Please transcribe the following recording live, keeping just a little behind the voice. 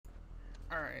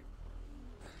Alright.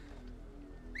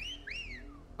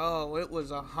 Oh, it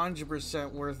was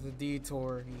 100% worth the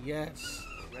detour. Yes.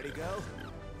 Ready, go?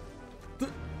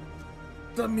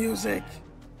 The music!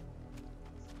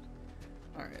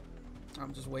 Alright.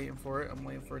 I'm just waiting for it. I'm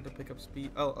waiting for it to pick up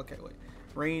speed. Oh, okay, wait.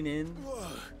 Rein in.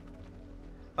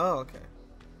 Oh, okay.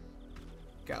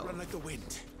 Got Run like the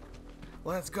wind.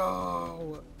 Let's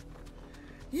go!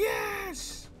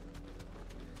 Yes!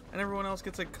 And everyone else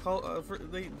gets a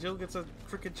Jill gets a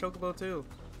freaking chocobo too.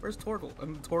 Where's Torgal?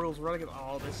 And Torgal's running.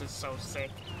 Oh, this is so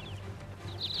sick.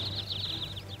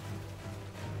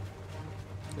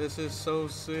 This is so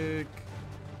sick.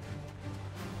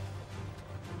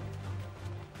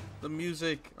 The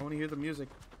music. I want to hear the music.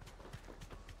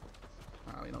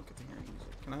 Oh, we don't get to hear any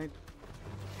music. Can I?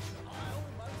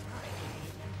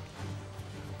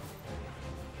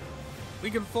 We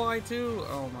can fly too.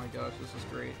 Oh my gosh, this is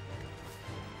great.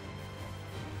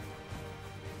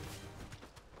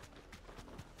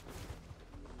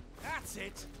 That's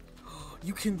it.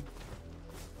 You can.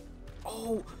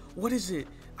 Oh, what is it?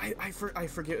 I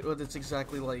forget what it's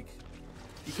exactly like.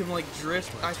 You can like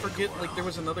drift. I forget. Like there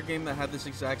was another game that had this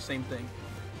exact same thing.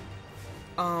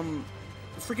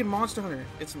 Freaking Monster Hunter.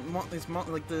 It's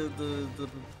like the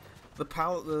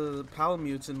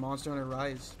Palamutes in Monster Hunter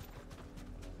Rise.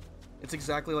 It's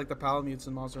exactly like the Palamutes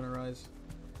in Monster Hunter Rise.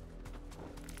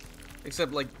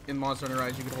 Except like in Monster Hunter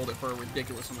Rise, you could hold it for a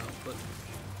ridiculous amount, but.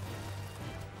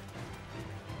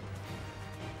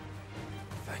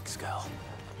 Thanks, Gal.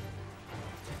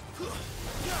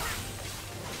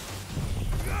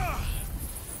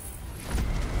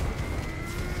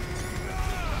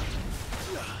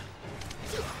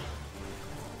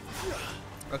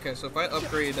 Okay, so if I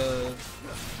upgrade the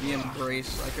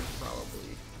Embrace, I could probably.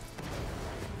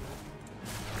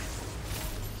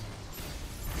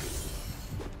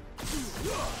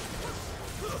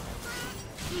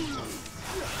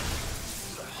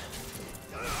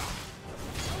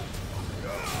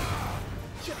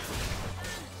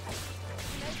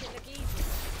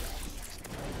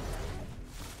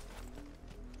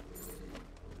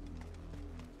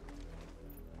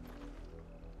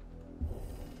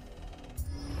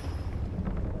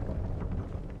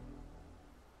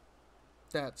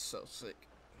 That's so sick.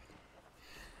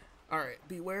 Alright,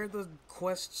 beware the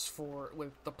quests for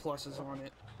with the pluses on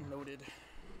it. Noted.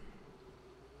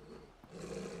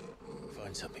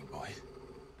 Find something, boy.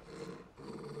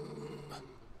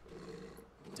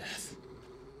 Death.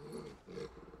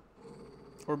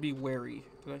 Or be wary.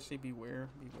 Did I say beware?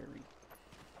 Be wary.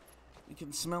 You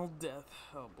can smell death.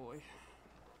 Oh boy.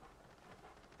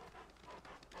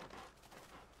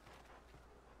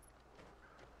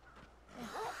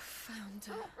 Found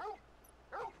her.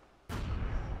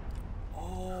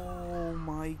 Oh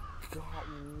my god,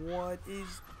 what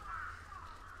is...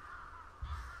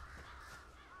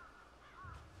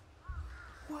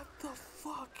 What the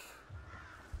fuck?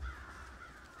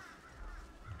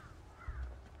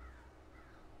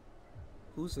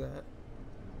 Who's that?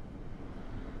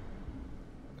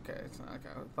 Okay, it's not, okay,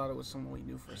 I thought it was someone we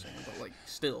knew for a second, but like,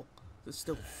 still, it's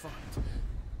still fucked.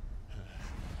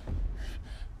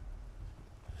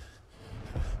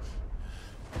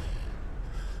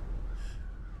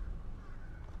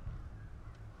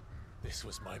 This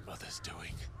was my mother's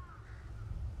doing.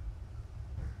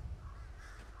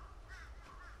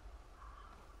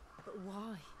 But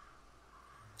why?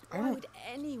 I Why don't... would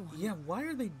anyone? Yeah, why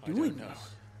are they I doing don't know. this?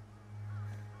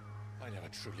 I never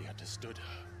truly understood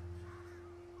her.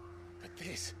 But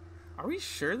this... Are we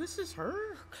sure this is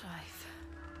her? Clive.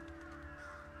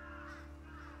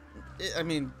 I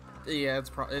mean, yeah, it's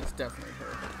definitely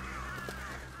her.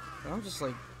 But I'm just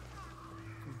like,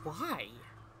 why?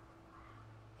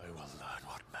 I will learn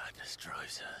what madness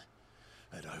drives her,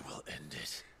 and I will end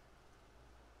it.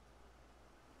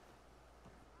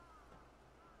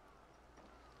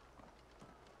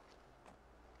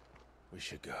 We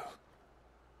should go.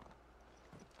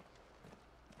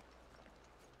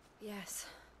 Yes.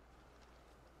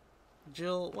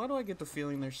 Jill, why do I get the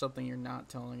feeling there's something you're not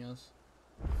telling us?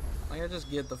 Like, I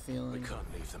just get the feeling. We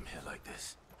can't leave them here like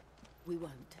this. We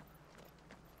won't.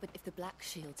 But if the Black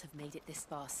Shields have made it this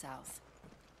far south,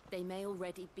 they may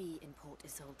already be in Port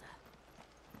Isolde.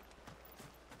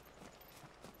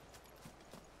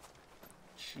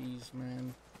 Jeez,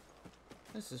 man.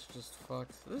 This is just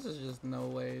fucked. This is just no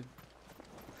way.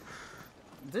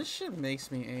 This shit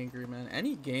makes me angry, man.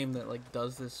 Any game that, like,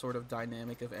 does this sort of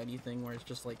dynamic of anything where it's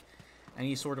just, like,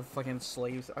 any sort of fucking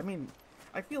slaves. I mean,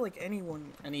 I feel like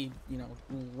anyone, any, you know,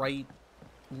 right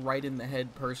in the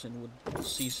head person would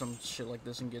see some shit like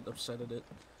this and get upset at it.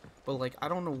 But, like, I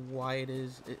don't know why it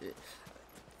is.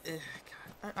 God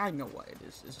I know why it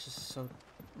is. It's just so...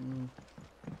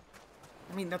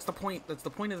 I mean, that's the point. That's the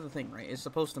point of the thing, right? It's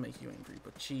supposed to make you angry,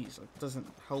 but jeez, it doesn't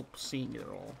help seeing it at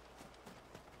all.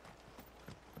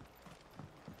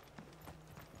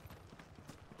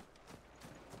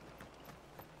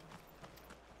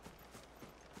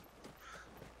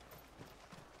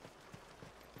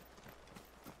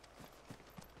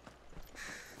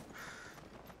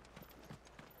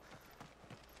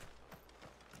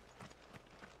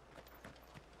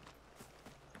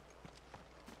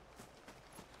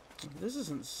 This is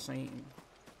insane.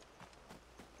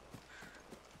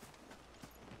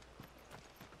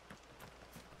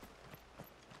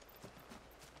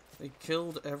 They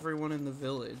killed everyone in the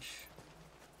village.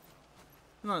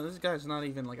 No, this guy's not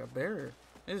even like a bearer.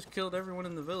 They just killed everyone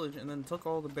in the village and then took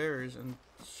all the bearers and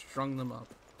strung them up.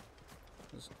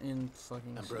 It's in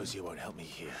fucking Ambrosia won't help me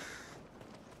here.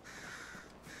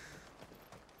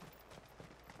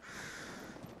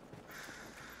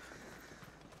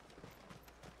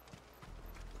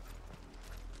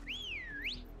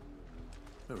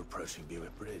 We're approaching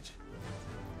Buick Bridge.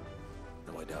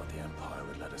 Though I doubt the Empire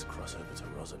would let us cross over to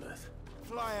Rosalith.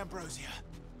 Fly, Ambrosia.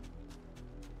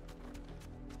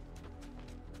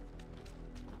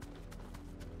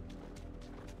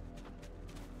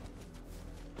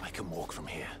 I can walk from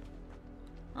here.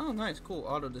 Oh, nice, cool.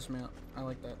 Auto dismount. I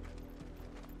like that.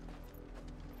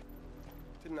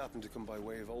 Didn't happen to come by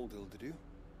way of Old Hill, did you?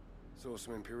 Saw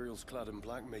some Imperials clad in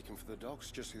black making for the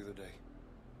docks just the other day.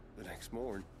 The next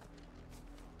morn,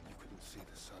 you couldn't see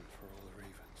the sun for all the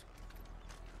ravens.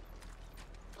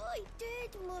 I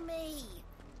did, Mummy.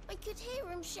 I could hear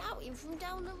him shouting from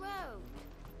down the road.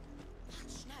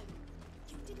 Hush, no.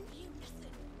 You didn't hear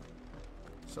nothing.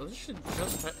 So this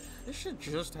should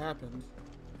just happened.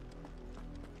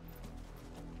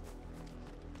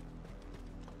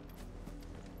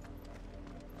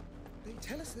 They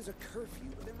tell us there's a curfew,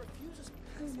 but then refuse us.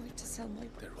 Who am I to sell my...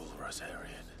 They're all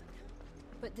Rosarian.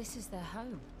 But this is their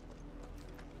home.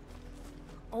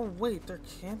 Oh wait, they're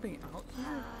camping out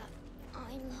here?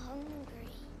 I'm hungry.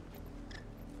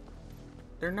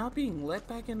 They're not being let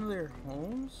back into their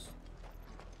homes?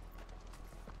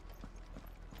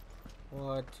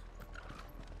 What?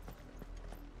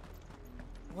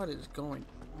 What is going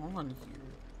on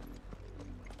here?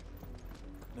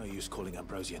 No use calling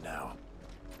Ambrosia now.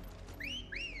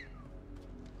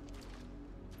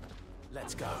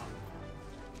 Let's go.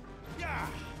 Yeah!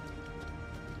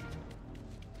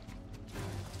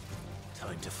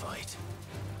 Time to fight.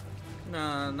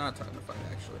 Nah, not time to fight,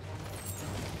 actually.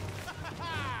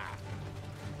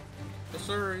 Yes,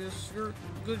 sir. Yes, you're a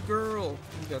good girl.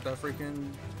 You got that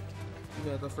freaking...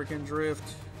 You got the freaking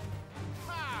drift.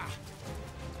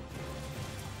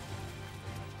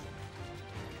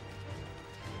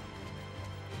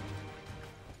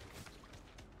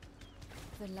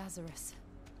 The Lazarus.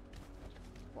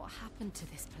 What happened to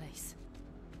this place?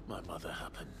 My mother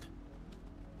happened.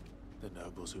 The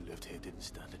nobles who lived here didn't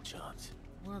stand a chance.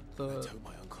 What Let's the... hope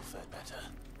my uncle fared better.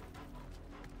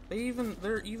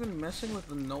 They're even messing with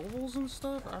the nobles and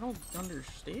stuff? I don't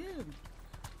understand.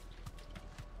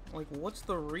 Like, what's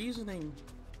the reasoning?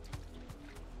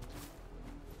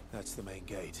 That's the main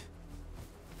gate.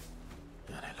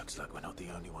 And it looks like we're not the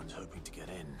only ones hoping to get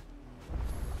in.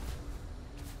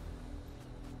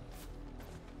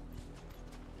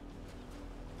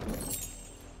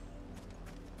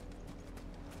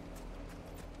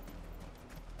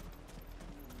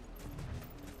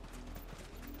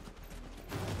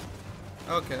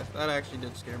 Okay, that actually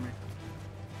did scare me.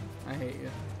 I hate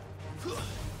you.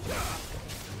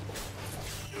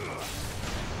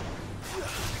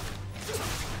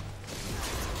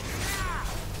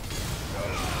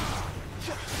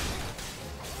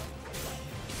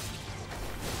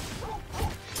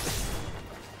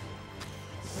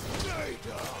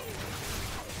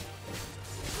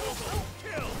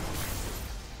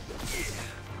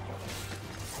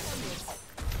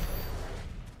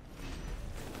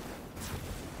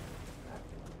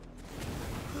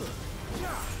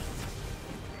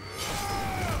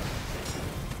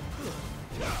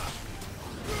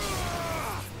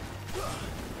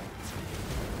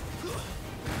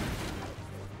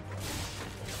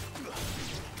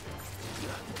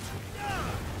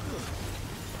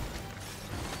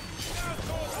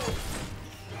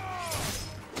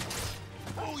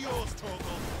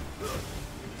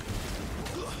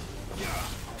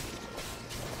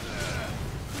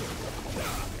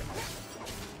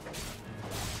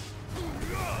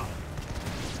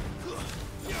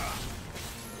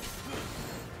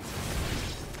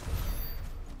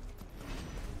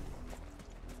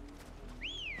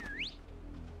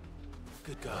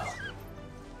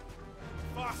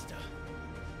 master.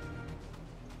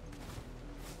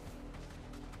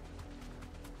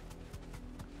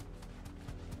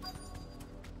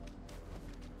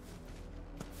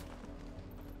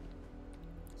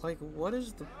 Like, what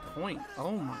is the point?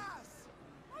 Oh my.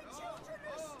 My children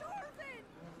are starving!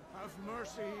 Have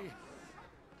mercy.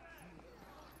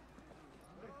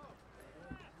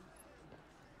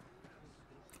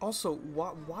 Also,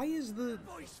 why is the...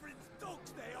 Voice friends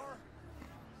dogs they are.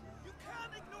 You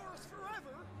can't ignore us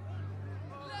forever.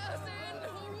 Let us in,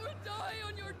 or we'll die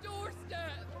on your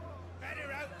doorstep.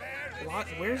 Better out there. What?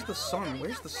 Where's the sun?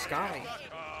 Where's the sky?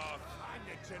 I'm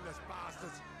the chinless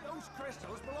bastards. Those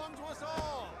crystals belong to us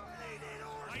all.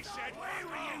 I said, where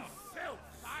were you, filth?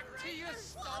 Back to your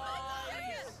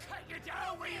sties. Cut you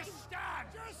down where you stand.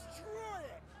 Destroy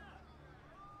it.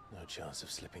 No chance of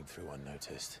slipping through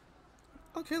unnoticed.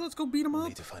 Okay, let's go beat him We'll up.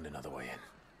 need to find another way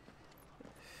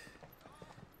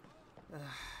in.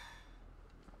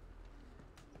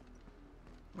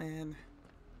 Man.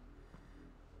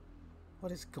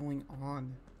 What is going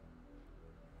on?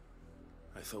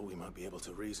 I thought we might be able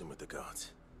to reason with the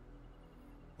guards.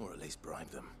 Or at least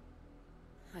bribe them.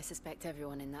 I suspect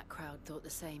everyone in that crowd thought the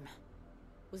same.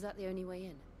 Was that the only way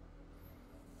in?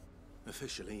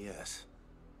 Officially, yes.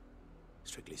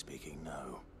 Strictly speaking,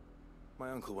 no. My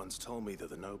uncle once told me that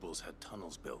the nobles had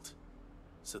tunnels built,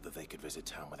 so that they could visit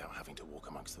town without having to walk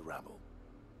amongst the rabble.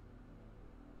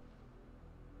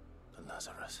 But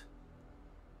Lazarus...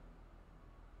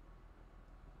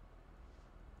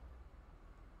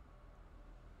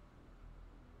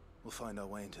 We'll find our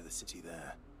way into the city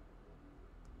there.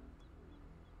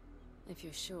 If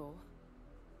you're sure.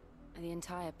 And the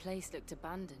entire place looked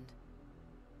abandoned.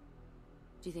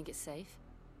 Do you think it's safe?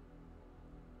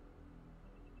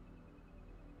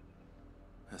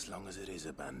 As long as it is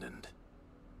abandoned.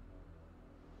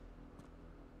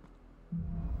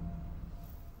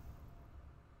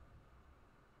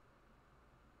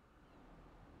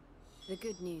 The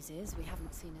good news is we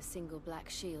haven't seen a single black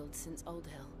shield since Old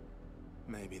Hill.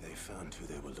 Maybe they found who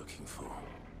they were looking for.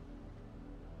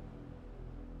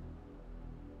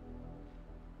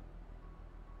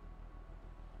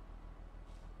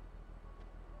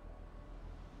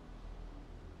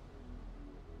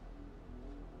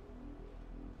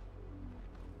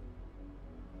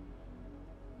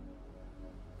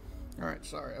 Alright,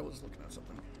 sorry, I was looking at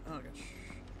something. Oh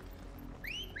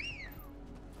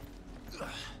gosh.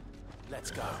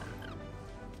 Let's go.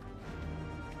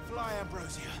 Fly,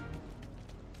 Ambrosia.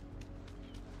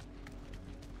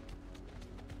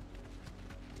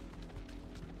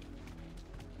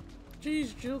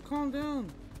 Jeez, Jill, calm down.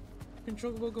 You can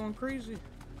joke about going crazy.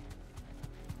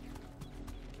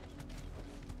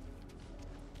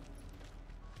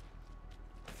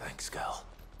 Thanks, Gal.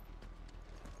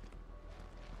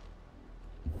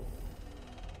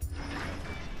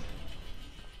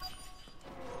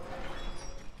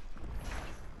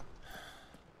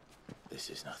 This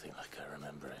is nothing like I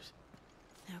remember it.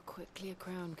 How quickly a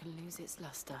crown can lose its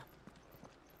luster.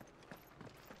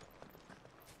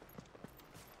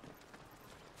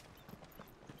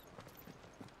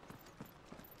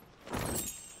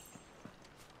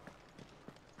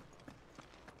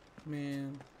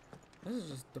 Man, this is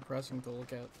just depressing to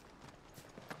look at.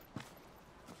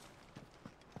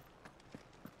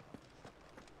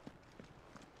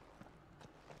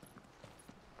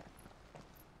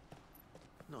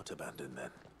 Not abandoned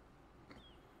then.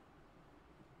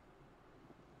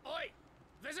 Oi!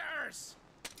 Visitors!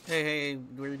 Hey,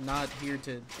 we're not here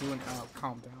to do an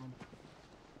calm down.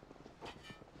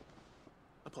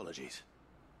 Apologies.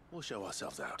 We'll show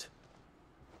ourselves out.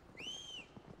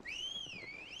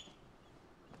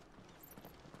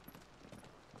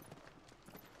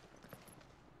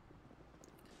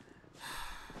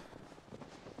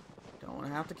 Don't want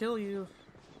to have to kill you.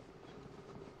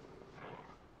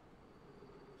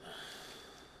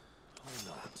 Or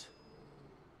not.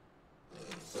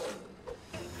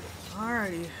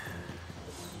 Alrighty.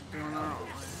 Doing our own.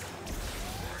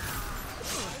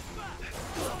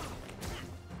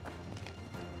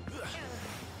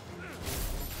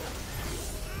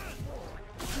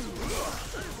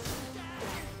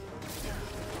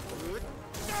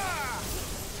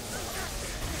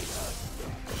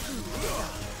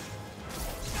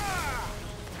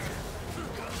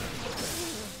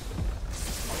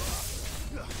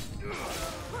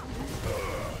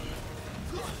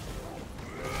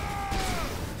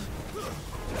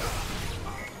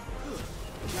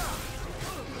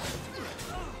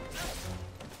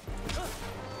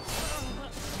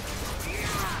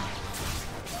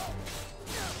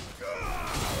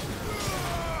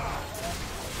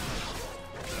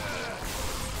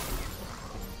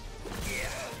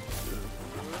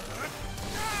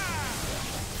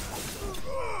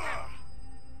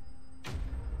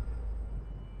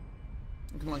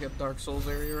 looking like a Dark Souls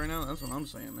area right now. That's what I'm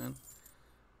saying, man.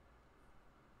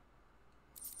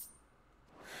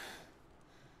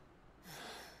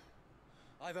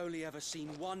 I've only ever seen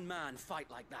one man fight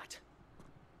like that.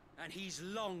 And he's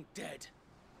long dead.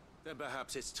 Then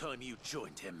perhaps it's time you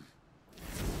joined him.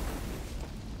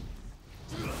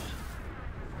 The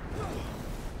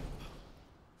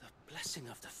blessing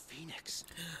of the Phoenix.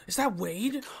 Is that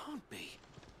Wade? It can't be.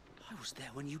 I was there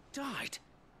when you died.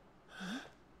 Huh?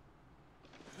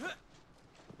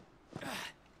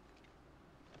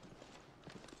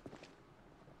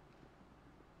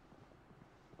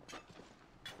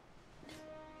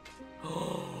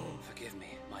 Forgive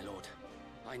me, my lord.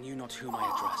 I knew not whom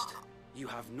I addressed. You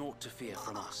have naught to fear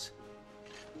from us.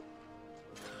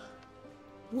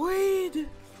 Wade!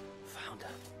 Founder,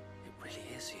 it really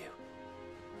is you.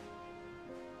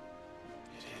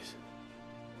 It is.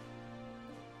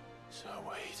 So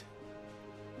Wade.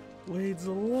 Wade's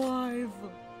alive!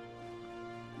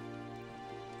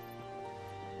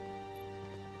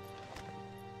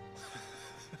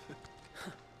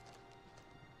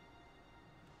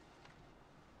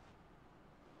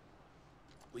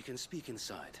 We can speak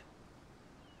inside.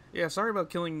 Yeah, sorry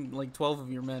about killing like 12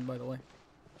 of your men, by the way.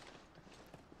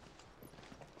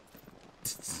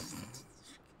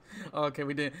 Oh, okay,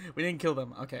 we didn't kill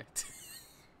them. Okay.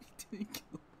 We didn't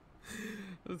kill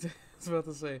them. I was about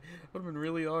to say, it would have been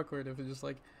really awkward if it just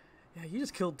like, yeah, you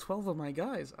just killed 12 of my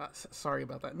guys. Sorry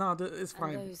about that. No, it's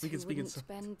fine. And those we can who speak wouldn't inside.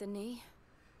 bend the knee.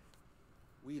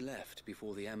 We left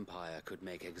before the Empire could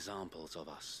make examples of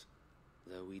us,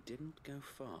 though we didn't go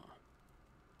far.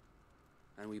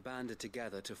 And we banded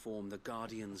together to form the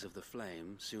Guardians of the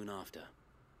Flame soon after.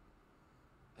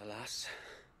 Alas,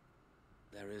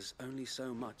 there is only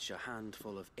so much a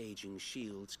handful of aging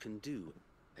shields can do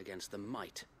against the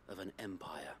might of an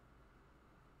empire.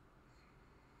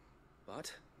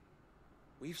 But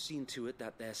we've seen to it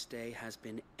that their stay has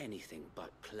been anything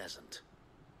but pleasant.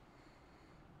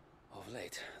 Of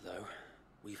late, though,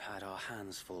 we've had our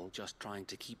hands full just trying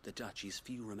to keep the Duchy's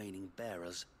few remaining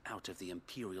bearers out of the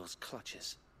Imperial's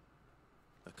clutches.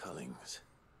 The Cullings.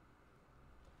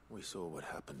 We saw what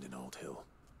happened in Old Hill.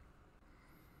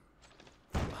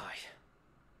 Aye,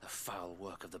 the foul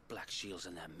work of the Black Shields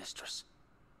and their mistress.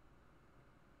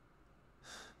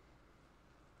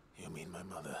 You mean my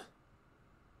mother?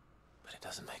 But it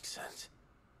doesn't make sense.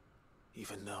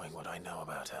 Even knowing what I know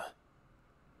about her.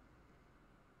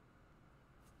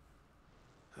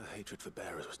 Her hatred for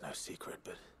bearers was no secret,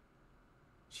 but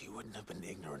she wouldn't have been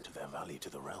ignorant of their value to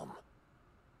the realm.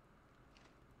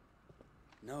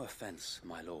 No offense,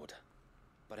 my lord,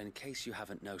 but in case you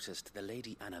haven't noticed, the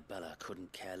Lady Annabella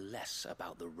couldn't care less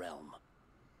about the realm.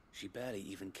 She barely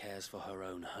even cares for her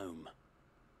own home.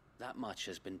 That much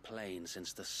has been plain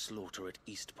since the slaughter at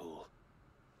Eastpool.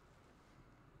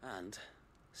 And,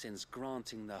 since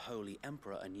granting the Holy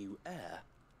Emperor a new heir,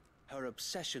 her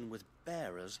obsession with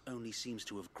bearers only seems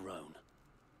to have grown.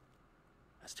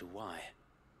 As to why,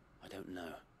 I don't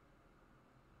know.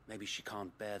 Maybe she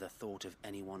can't bear the thought of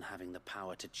anyone having the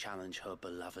power to challenge her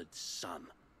beloved son.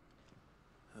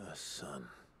 Her son.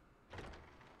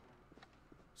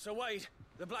 Sir Wade,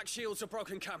 the Black Shields have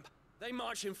broken camp. They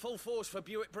march in full force for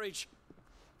Buick Bridge.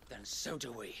 Then so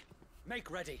do we. Make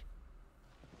ready.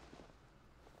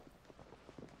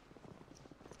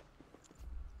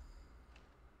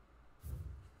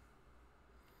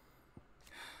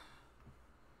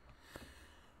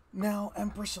 Now,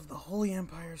 Empress of the Holy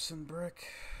Empire, Sinbrick.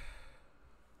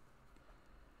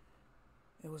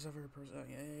 It was ever a person.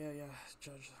 Yeah.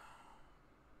 Judge.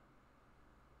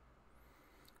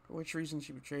 For which reason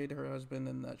she betrayed her husband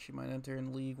and that she might enter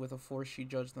in league with a force she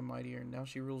judged the mightier. Now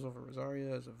she rules over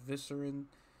Rosaria as a vicereine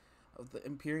of the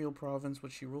imperial province,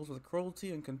 which she rules with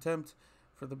cruelty and contempt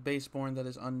for the baseborn that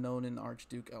is unknown in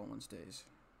Archduke Elwin's days.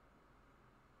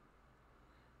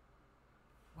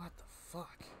 What the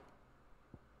fuck?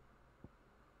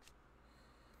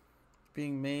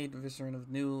 Being made vicereine of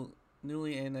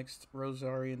newly annexed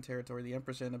Rosarian territory, the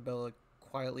Empress Annabella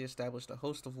quietly established a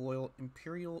host of loyal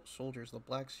imperial soldiers, the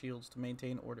Black Shields, to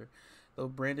maintain order. Though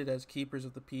branded as keepers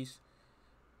of the peace,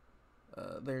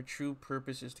 their true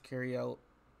purpose is to carry out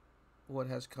what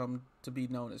has come to be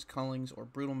known as cullings, or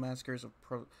brutal massacres of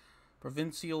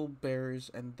provincial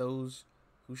bearers and those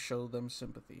who show them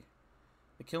sympathy.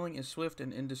 The killing is swift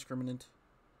and indiscriminate,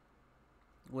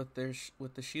 with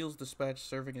the shields dispatched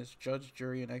serving as judge,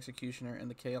 jury, and executioner, and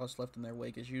the chaos left in their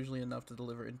wake is usually enough to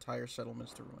deliver entire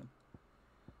settlements to ruin.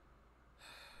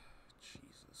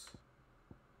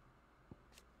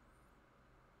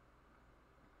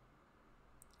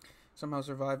 somehow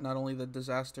survived not only the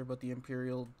disaster but the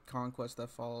Imperial conquest that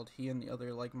followed. He and the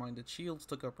other like-minded shields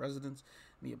took up residence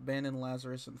in the abandoned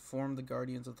Lazarus and formed the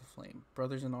Guardians of the Flame,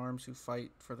 brothers in arms who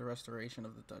fight for the restoration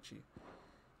of the duchy.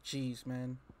 Jeez,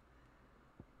 man.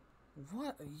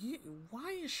 What?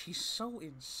 Why is she so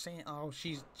insane? Oh,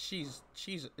 she's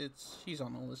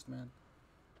on the list, man.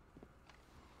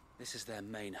 This is their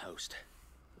main host.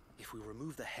 If we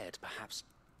remove the head, perhaps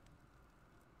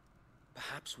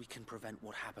we can prevent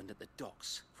what happened at the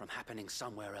docks from happening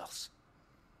somewhere else.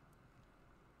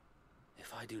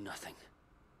 If I do nothing,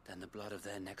 then the blood of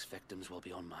their next victims will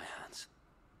be on my hands.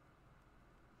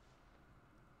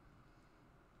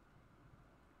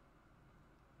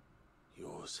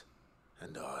 Yours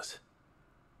and ours.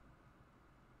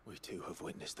 We too have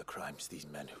witnessed the crimes these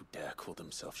men who dare call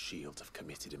themselves shields have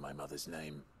committed in my mother's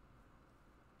name.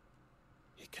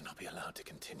 It cannot be allowed to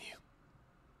continue.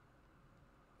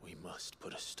 We must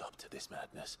put a stop to this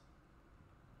madness.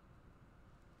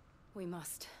 We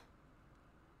must.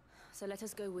 So let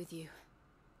us go with you.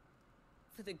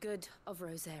 For the good of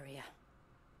Rosaria.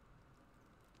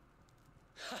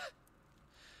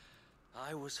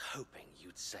 I was hoping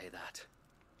you'd say that.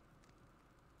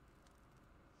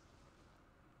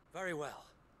 Very well.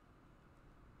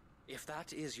 If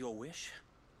that is your wish,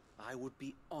 I would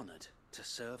be honored to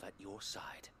serve at your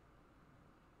side.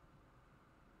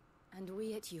 And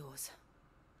we at yours.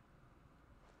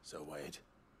 So, Wade,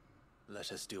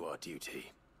 let us do our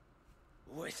duty.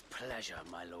 With pleasure,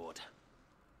 my lord.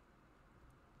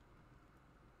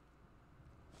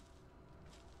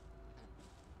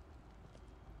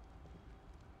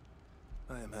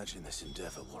 I imagine this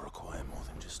endeavor will require more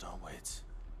than just our wits.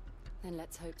 Then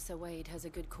let's hope Sir Wade has a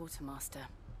good quartermaster.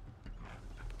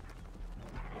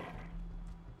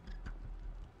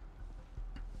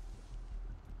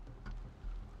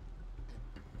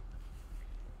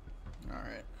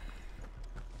 Alright.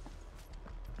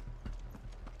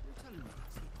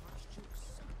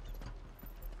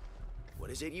 What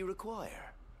is it you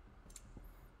require?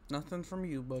 Nothing from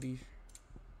you, buddy.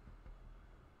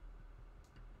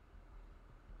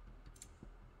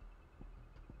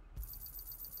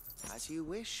 As you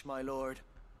wish, my lord.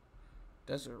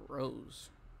 Desert Rose.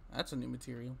 That's a new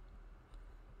material.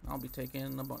 I'll be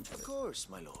taking a bunch of it. Of course,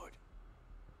 my lord.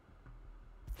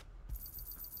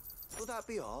 Will that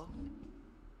be all?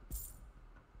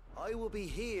 I will be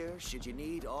here should you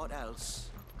need aught else.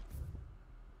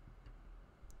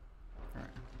 Alright.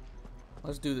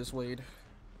 Let's do this, Wade.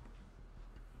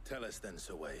 Tell us then,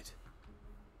 Sir Wade.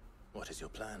 What is your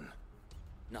plan?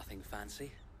 Nothing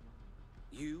fancy.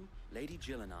 You, Lady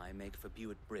Jill and I make for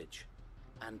Buett Bridge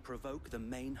and provoke the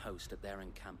main host at their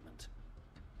encampment.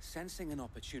 Sensing an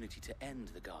opportunity to end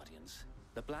the Guardians,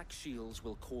 the Black Shields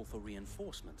will call for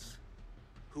reinforcements,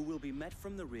 who will be met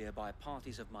from the rear by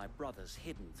parties of my brothers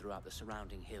hidden throughout the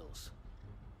surrounding hills.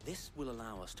 This will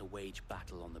allow us to wage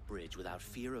battle on the bridge without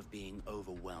fear of being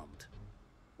overwhelmed.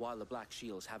 While the Black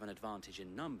Shields have an advantage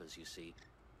in numbers, you see,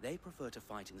 they prefer to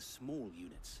fight in small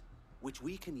units, which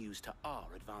we can use to our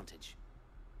advantage.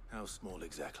 How small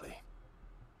exactly?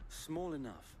 Small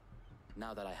enough,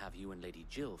 now that I have you and Lady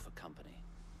Jill for company.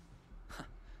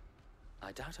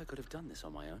 I doubt I could have done this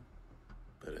on my own.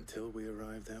 But until we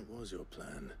arrived, that was your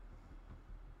plan.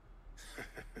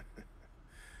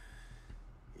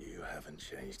 You haven't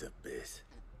changed a bit.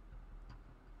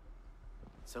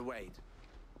 So Wade,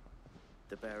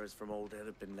 the bearers from Old Hill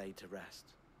have been laid to rest.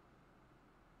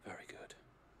 Very good.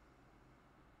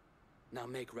 Now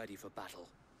make ready for battle.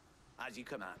 As you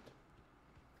command.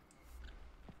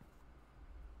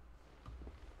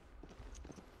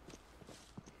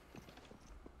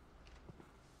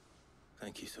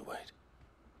 Thank you, Sir Wade.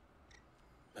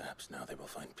 Perhaps now they will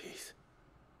find peace.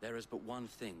 There is but one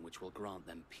thing which will grant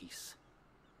them peace.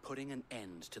 Putting an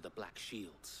end to the Black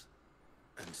Shields.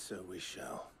 And so we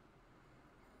shall.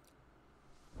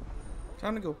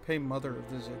 Time to go pay Mother a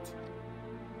visit.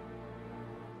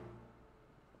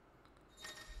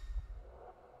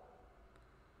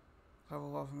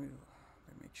 Level off me.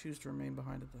 They may choose to remain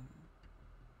behind at the...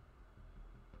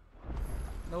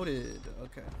 Noted.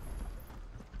 Okay.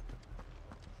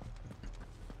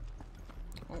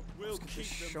 Oh, We'll let's get keep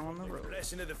this them show on the from road.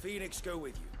 blessing of the Phoenix go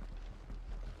with you.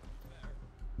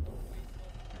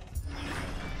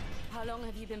 How long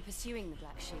have you been pursuing the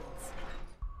Black Shields?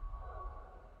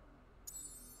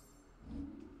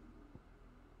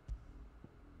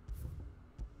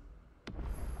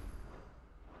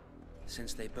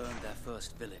 Since they burned their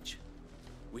first village,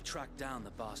 we tracked down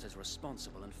the bastards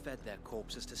responsible and fed their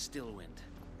corpses to Stillwind.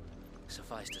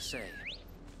 Suffice to say,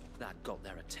 that got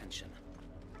their attention.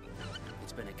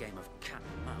 'It's been a game of cat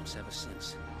and mouse ever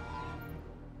since.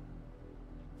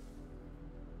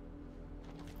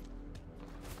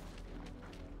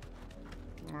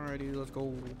 Alrighty, let's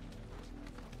go.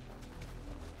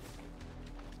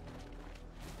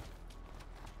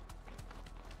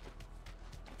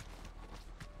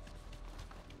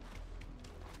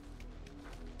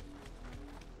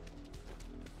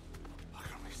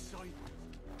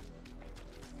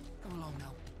 Come along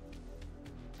now.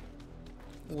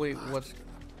 Wait,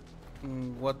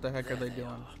 what the heck are they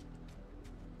doing?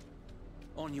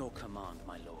 On your command,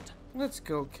 my lord. Let's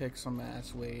go kick some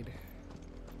ass, Wade.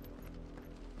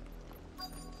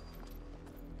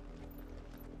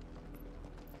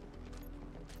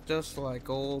 Just like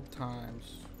old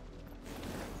times.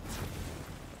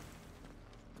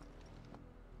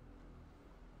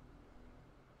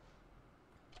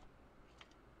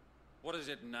 What is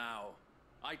it now?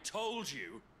 I told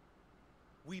you.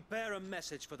 We bear a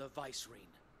message for the Vicereine.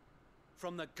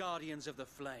 From the Guardians of the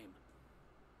Flame.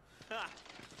 Ha!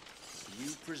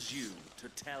 You presume to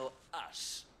tell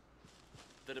us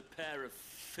that a pair of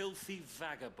filthy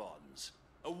vagabonds,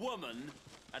 a woman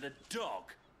and a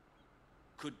dog,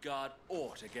 could guard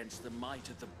aught against the might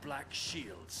of the Black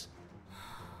Shields?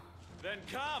 Then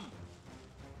come!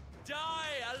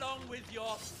 Die along with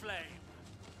your flame!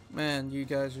 Man, you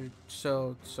guys are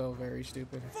so very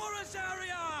stupid. For us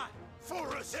area!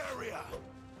 For us area!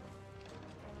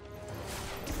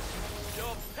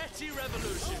 Your petty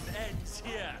revolution ends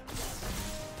here.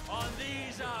 On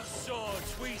these our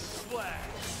swords we swear.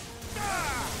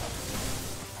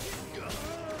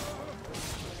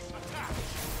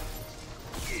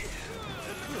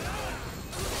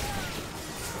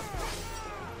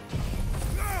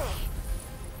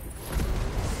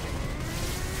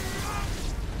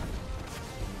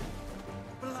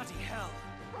 Bloody hell!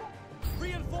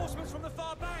 Reinforcements from the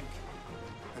far bank!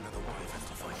 Another wyvern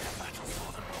to fight their battle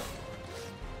for them.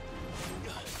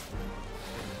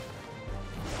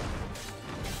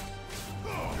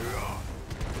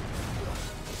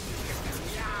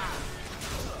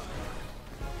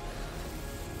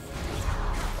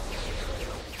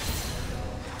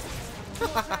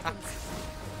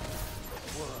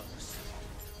 Worse.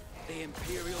 The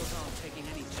Imperials aren't taking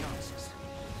any chances.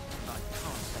 I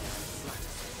can't say I'm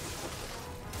flattered.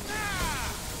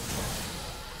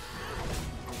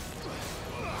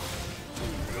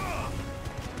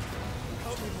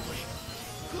 Help me, boy.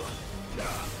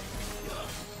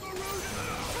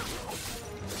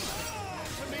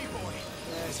 To me, boy.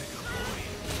 There's a good boy.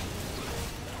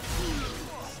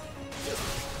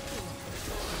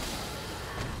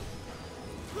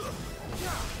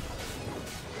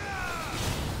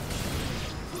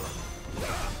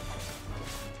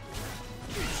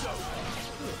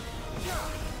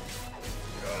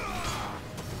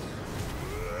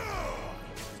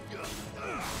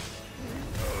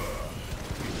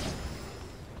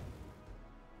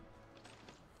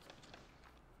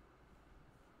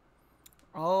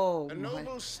 Oh, A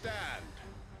noble stand,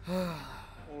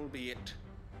 albeit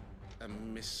a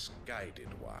misguided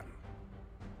one.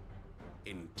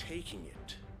 In taking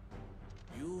it,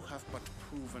 you have but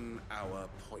proven our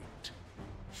point.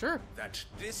 Sure. That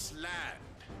this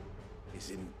land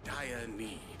is in dire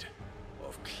need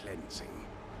of cleansing.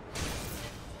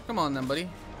 Come on then, buddy.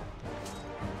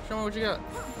 Show me what you got.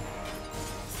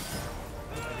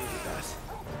 I needed that.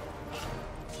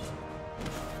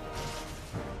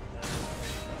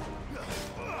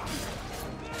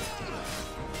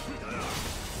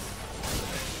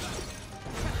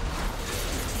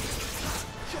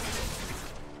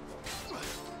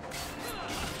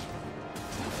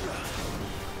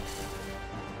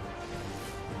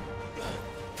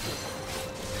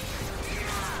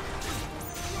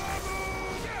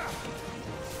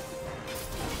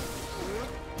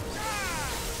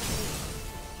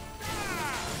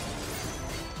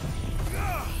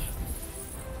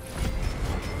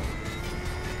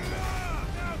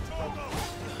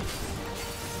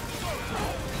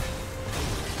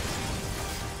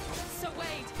 So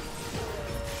Wade,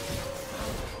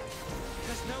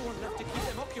 There's no one left to keep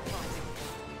them occupied.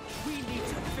 We need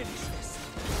to finish this.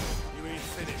 You mean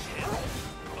finish him?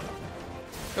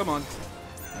 Come on.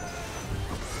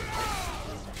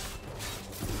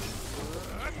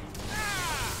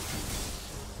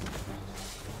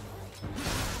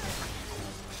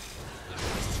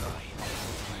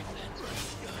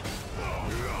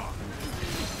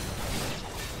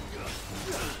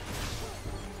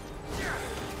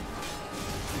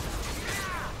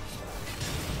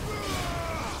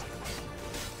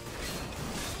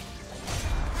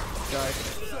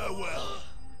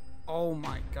 Oh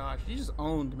my gosh, he just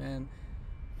owned, man.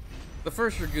 The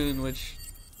first Dragoon, which,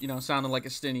 you know, sounded like a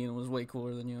Stinian, was way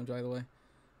cooler than you, by the way.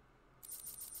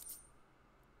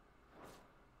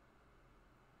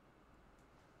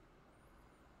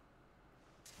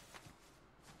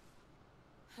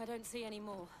 I don't see any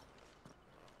more.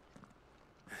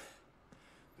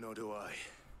 Nor do I.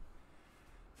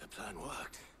 The plan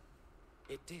worked.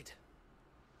 It did.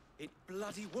 It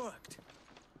bloody worked.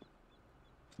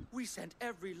 We sent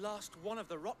every last one of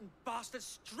the rotten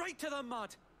bastards straight to the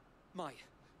mud. My,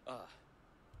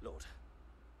 Lord,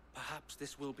 perhaps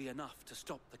this will be enough to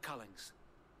stop the Cullings.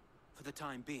 For the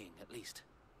time being, at least.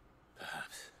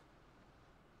 Perhaps.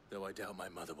 Though I doubt my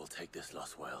mother will take this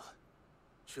loss well.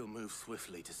 She'll move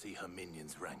swiftly to see her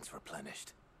minions' ranks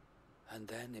replenished. And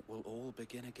then it will all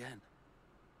begin again.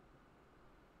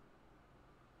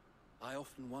 I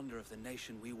often wonder if the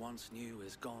nation we once knew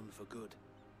is gone for good.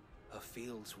 Her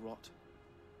fields rot.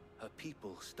 Her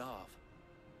people starve.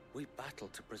 We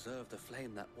battled to preserve the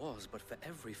flame that was, but for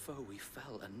every foe we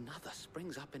fell, another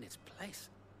springs up in its place.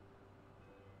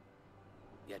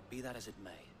 Yet be that as it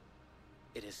may,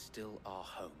 it is still our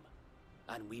home,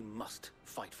 and we must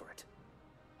fight for it.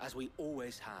 As we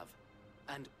always have,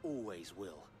 and always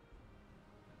will.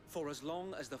 For as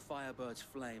long as the Firebird's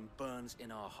flame burns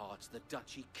in our hearts, the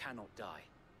Duchy cannot die.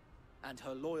 And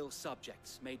her loyal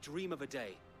subjects may dream of a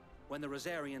day when the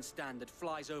Rosarian standard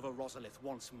flies over Rosalith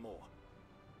once more.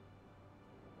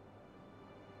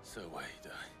 So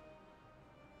wait,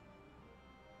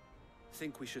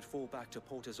 Think we should fall back to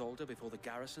Port Isolde before the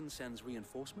garrison sends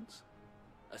reinforcements?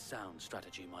 A sound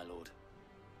strategy, my lord.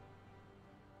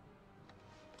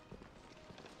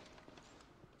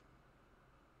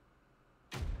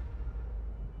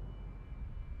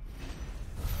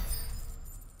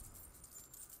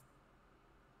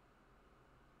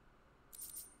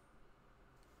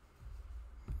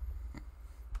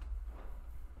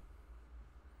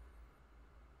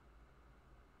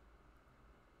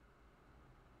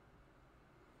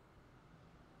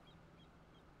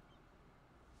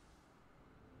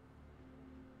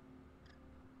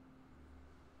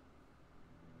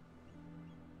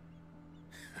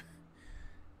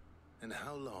 And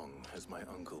how long has my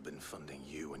uncle been funding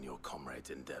you and your comrades'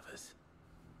 endeavors?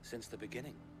 Since the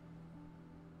beginning.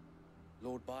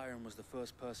 Lord Byron was the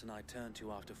first person I turned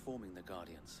to after forming the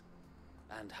Guardians.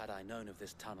 And had I known of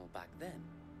this tunnel back then,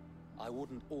 I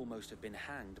wouldn't almost have been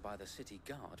hanged by the city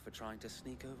guard for trying to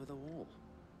sneak over the wall.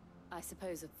 I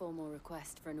suppose a formal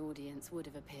request for an audience would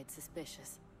have appeared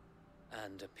suspicious.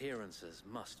 And appearances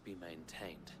must be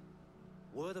maintained.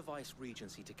 Were the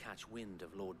Vice-Regency to catch wind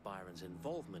of Lord Byron's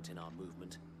involvement in our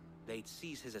movement, they'd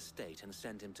seize his estate and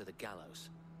send him to the gallows,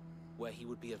 where he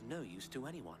would be of no use to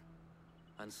anyone.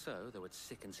 And so, though it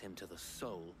sickens him to the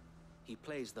soul, he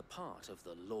plays the part of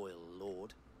the loyal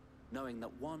lord, knowing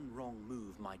that one wrong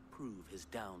move might prove his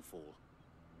downfall.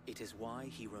 It is why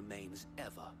he remains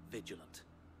ever vigilant.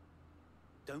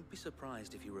 Don't be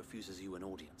surprised if he refuses you an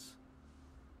audience,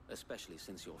 especially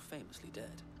since you're famously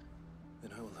dead.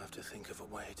 Then I will have to think of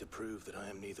a way to prove that I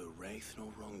am neither wraith nor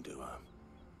wrongdoer.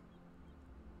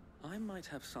 I might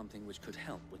have something which could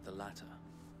help with the latter.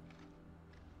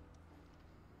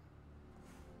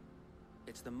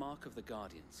 It's the mark of the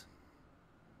Guardians.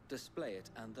 Display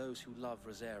it, and those who love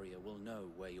Rosaria will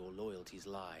know where your loyalties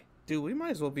lie. Dude, we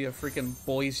might as well be a freaking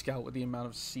Boy Scout with the amount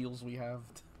of seals we have.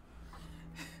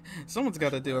 Someone's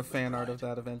got to do a fan art of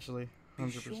that eventually. 100%.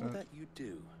 Be sure that you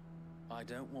do. I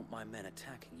don't want my men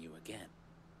attacking you again.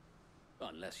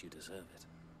 Unless you deserve it.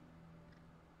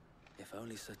 If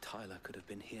only Sir Tyler could have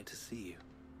been here to see you.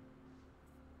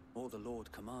 Or the Lord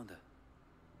Commander.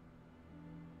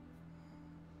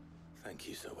 Thank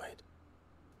you, Sir Wade.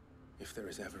 If there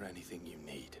is ever anything you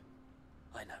need.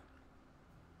 I know.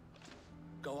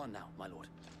 Go on now, my lord.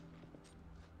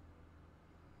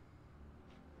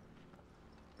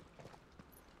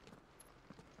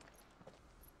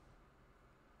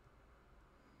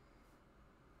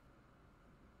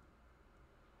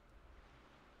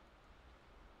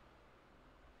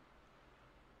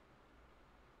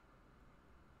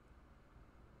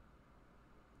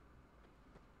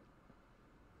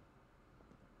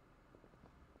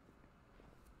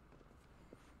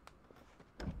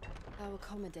 How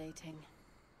accommodating.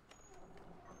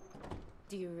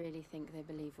 Do you really think they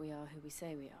believe we are who we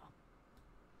say we are?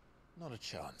 Not a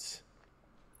chance.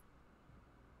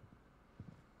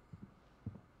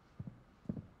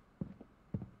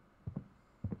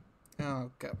 Oh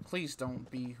god, please don't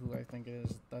be who I think it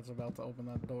is that's about to open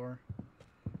that door.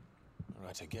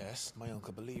 Right, I guess. My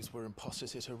uncle believes we're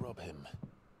imposters here to rob him.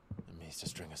 And means to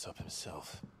string us up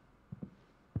himself.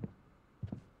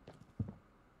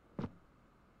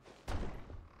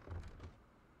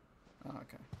 Oh,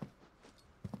 okay.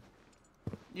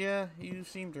 Yeah, you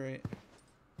seemed right.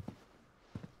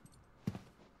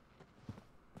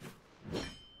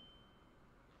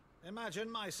 Imagine imagine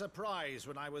my surprise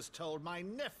when I was told my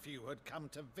nephew had come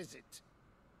to visit.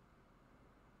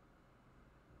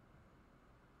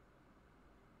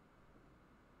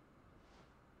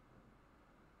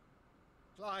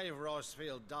 Clive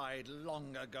Rosfield died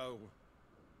long ago.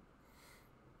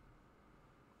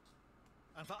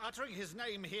 And for uttering his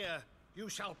name here, you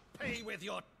shall pay with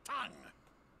your tongue!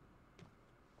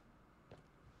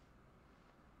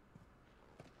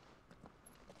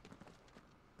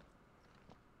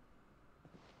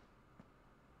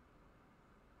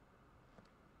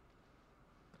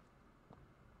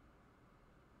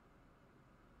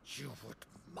 You would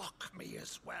mock me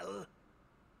as well?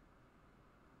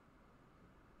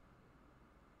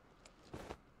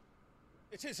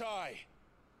 It is I,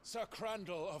 Sir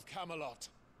Crandall of Camelot,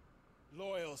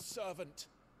 loyal servant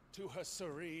to Her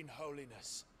Serene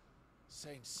Holiness,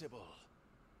 Saint Sybil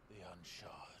the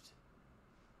Unshod.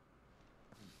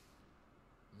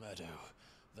 Meadow,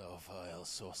 thou vile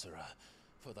sorcerer,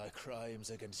 for thy crimes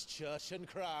against church and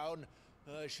crown,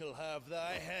 I shall have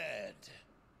thy head.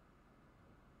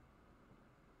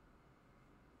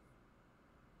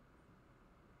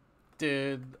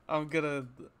 Dude, I'm gonna...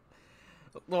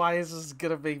 Why is this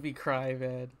gonna make me cry,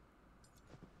 man?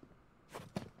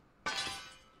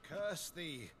 Curse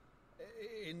thee,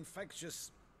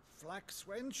 infectious flax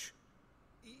wench.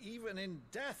 Even in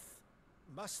death,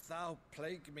 must thou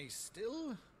plague me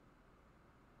still?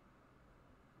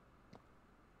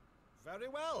 Very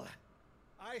well.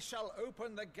 I shall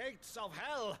open the gates of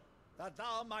hell, that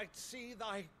thou might see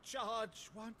thy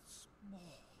charge once more.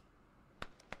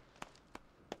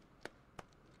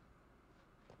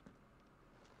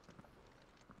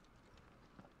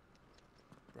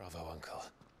 Bravo, Uncle.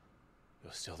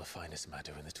 You're still the finest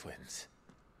Meadow in the twins.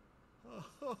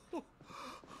 Oh,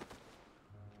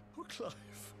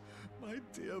 Clive, my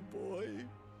dear boy,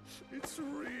 it's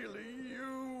really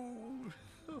you.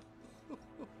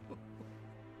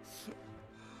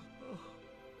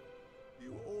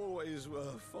 You always were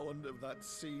fond of that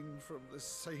scene from The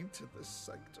Saint in the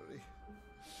Sanctuary.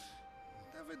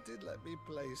 Never did let me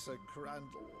play Sir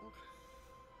Crandall.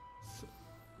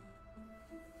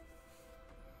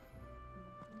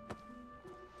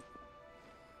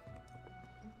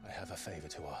 I have a favor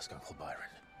to ask, Uncle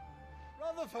Byron.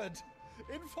 Rutherford,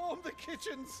 inform the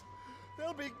kitchens.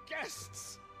 There'll be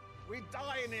guests. We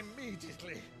dine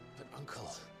immediately. But,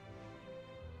 Uncle...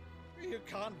 You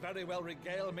can't very well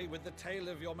regale me with the tale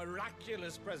of your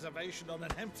miraculous preservation on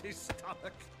an empty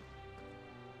stomach.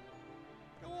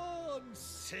 Go on,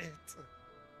 sit.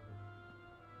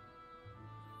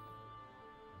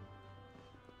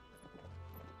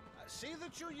 See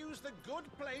that you use the good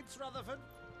plates, Rutherford.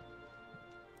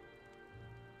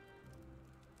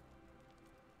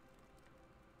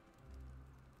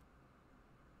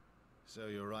 So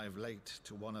you arrived late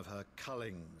to one of her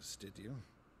cullings, did you?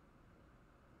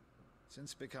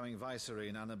 Since becoming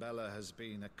Vicereine, Annabella has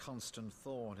been a constant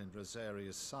thorn in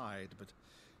Rosaria's side, but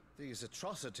these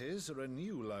atrocities are a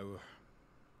new low.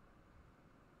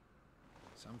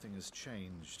 Something has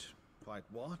changed. Quite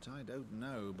what, I don't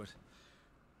know, but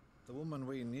the woman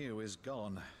we knew is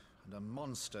gone, and a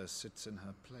monster sits in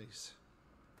her place.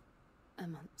 A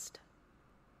monster?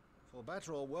 For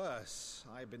better or worse,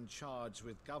 I've been charged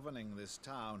with governing this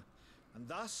town, and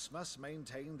thus must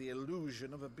maintain the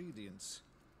illusion of obedience.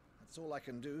 That's all I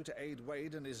can do to aid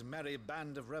Wade and his merry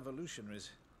band of revolutionaries.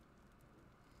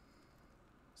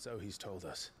 So he's told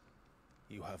us.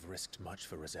 You have risked much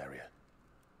for Rosaria.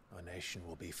 Our nation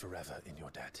will be forever in your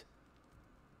debt.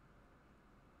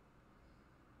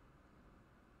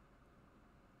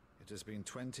 It has been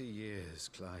 20 years,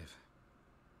 Clive.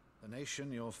 The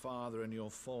nation your father and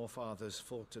your forefathers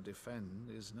fought to defend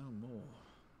is no more.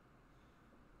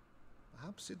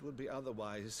 Perhaps it would be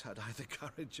otherwise had I the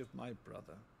courage of my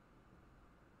brother.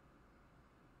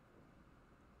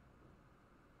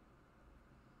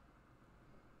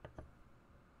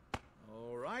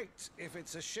 All right, if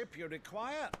it's a ship you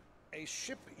require, a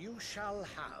ship you shall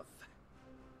have.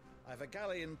 I've a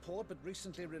galley in port, but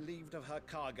recently relieved of her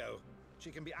cargo.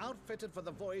 She can be outfitted for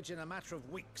the voyage in a matter of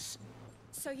weeks.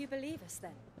 So you believe us,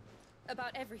 then?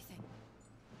 About everything?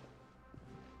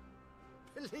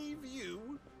 Believe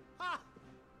you? Ha!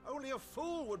 Only a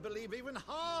fool would believe even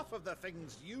half of the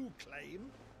things you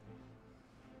claim.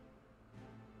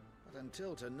 But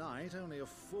until tonight, only a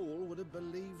fool would have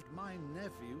believed my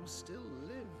nephew still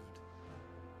lived.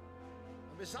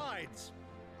 And besides,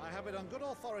 I have it on good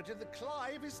authority that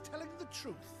Clive is telling the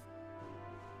truth.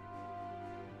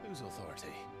 Whose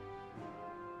authority?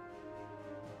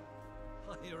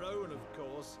 Your own, of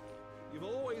course. You've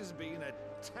always been a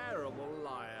terrible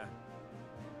liar.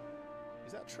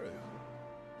 Is that true?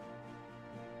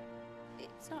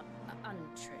 It's not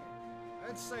untrue.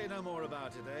 Let's say no more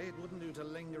about it, eh? It wouldn't do to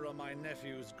linger on my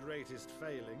nephew's greatest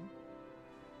failing.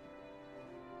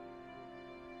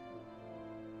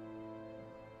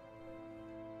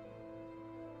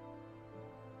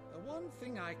 The one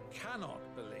thing I cannot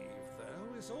believe,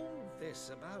 though, is all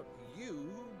this about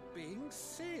you being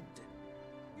Sid.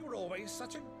 You were always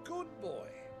such a good boy,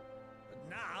 but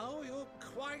now you're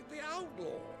quite the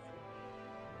outlaw.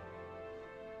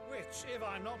 Which, if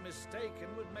I'm not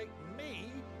mistaken, would make me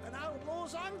an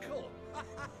outlaw's uncle.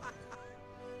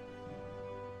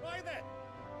 Right then,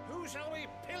 who shall we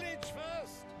pillage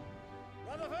first?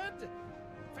 Rutherford,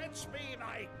 fetch me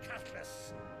my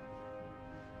cutlass.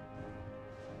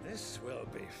 This will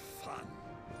be fun.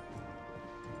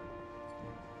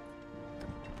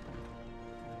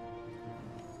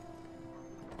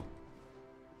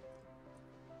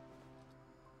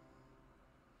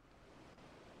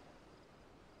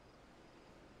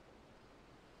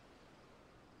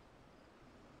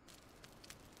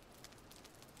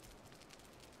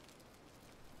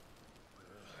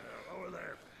 Over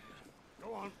there.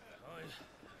 Go on.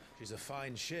 She's a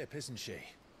fine ship, isn't she?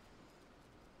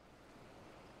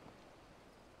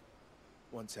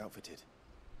 Once outfitted,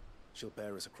 she'll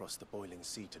bear us across the boiling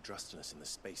sea to Drustinus in the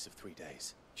space of 3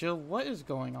 days. Jill, what is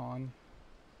going on?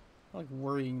 Like,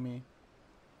 worrying me.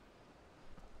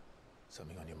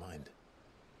 Something on your mind?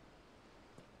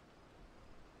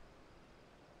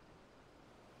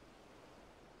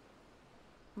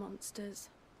 Monsters.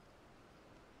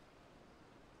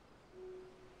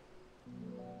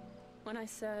 When I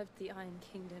served the Iron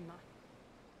Kingdom,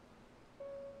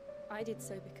 I did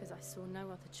so because I saw no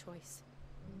other choice.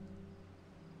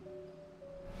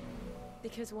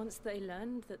 Because once they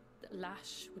learned that the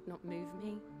lash would not move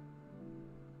me,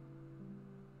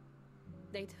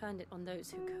 they turned it on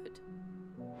those who could.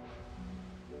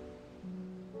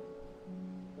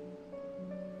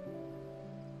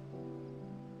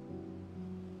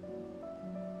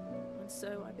 And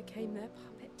so I became their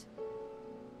puppet.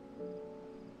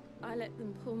 I let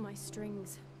them pull my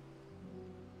strings,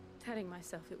 telling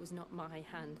myself it was not my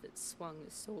hand that swung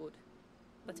the sword,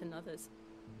 but another's.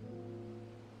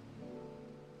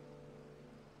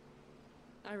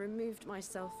 I removed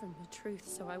myself from the truth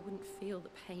so I wouldn't feel the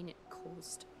pain it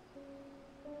caused.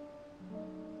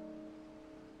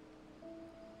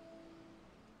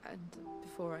 And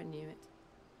before I knew it,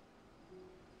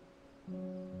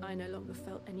 I no longer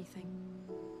felt anything.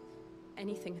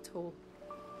 Anything at all.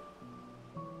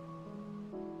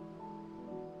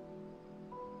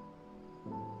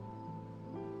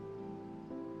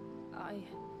 I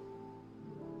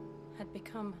had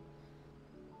become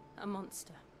a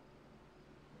monster.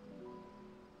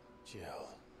 Jill.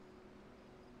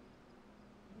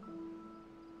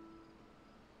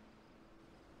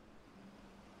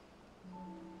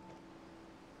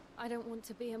 I don't want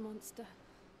to be a monster,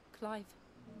 Clive.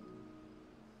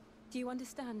 Do you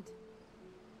understand?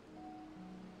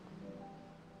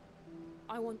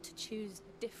 I want to choose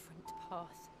a different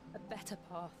path, a better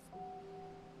path.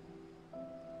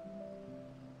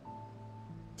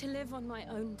 To live on my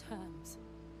own terms.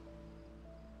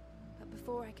 But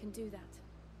before I can do that,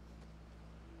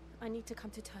 I need to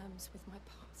come to terms with my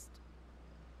past.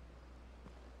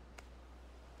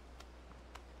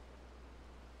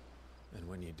 And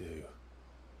when you do,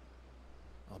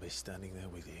 I'll be standing there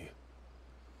with you,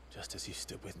 just as you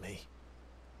stood with me.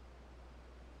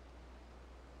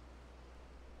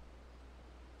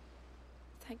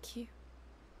 Thank you,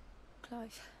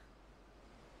 Clive.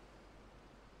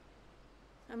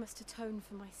 I must atone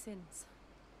for my sins.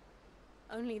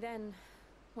 Only then,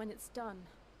 when it's done,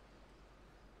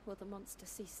 will the monster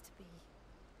cease to be.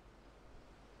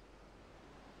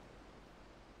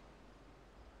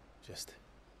 Just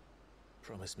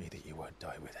promise me that you won't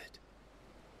die with it.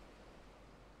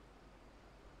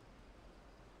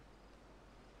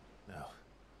 Now,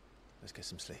 let's get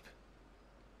some sleep.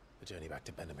 The journey back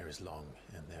to Benamir is long,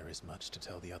 and there is much to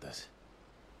tell the others.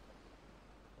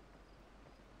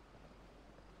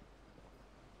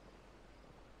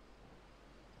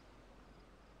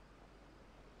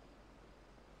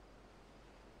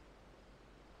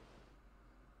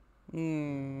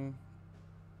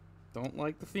 Don't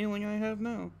like the feeling I have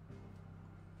now.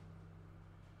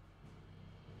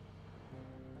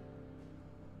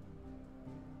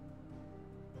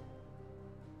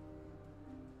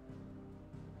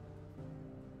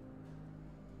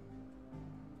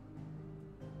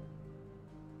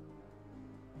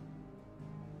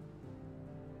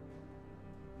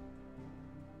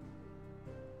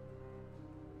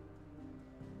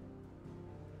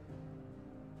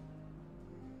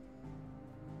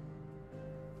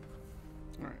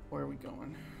 we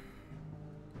going?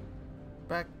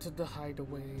 Back to the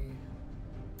hideaway.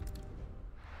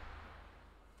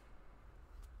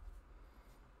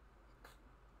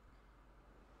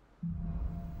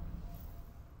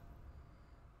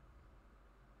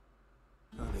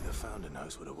 Only the Founder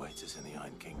knows what awaits us in the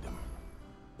Iron Kingdom.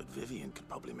 But Vivian could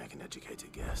probably make an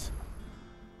educated guess.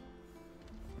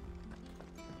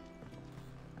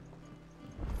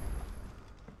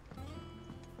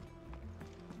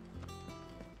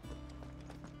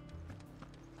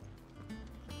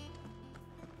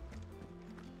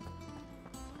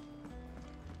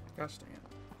 Gosh dang it.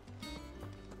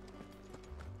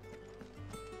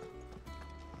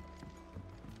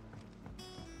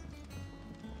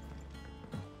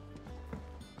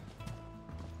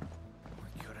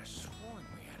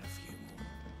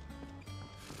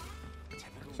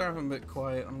 Sorry if I'm a bit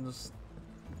quiet, I'm just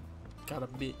got a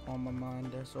bit on my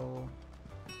mind, that's all.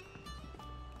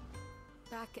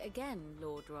 Back again,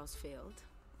 Lord Rosfield.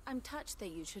 I'm touched that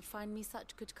you should find me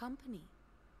such good company.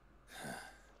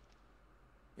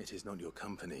 It is not your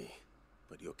company,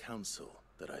 but your counsel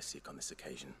that I seek on this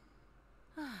occasion.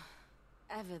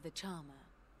 Ever the charmer.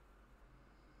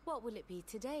 What will it be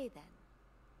today, then?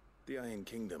 The Iron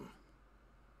Kingdom.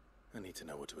 I need to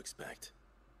know what to expect.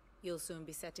 You'll soon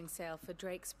be setting sail for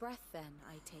Drake's Breath, then,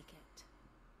 I take it.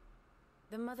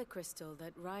 The mother crystal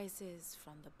that rises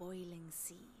from the boiling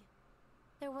sea.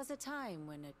 There was a time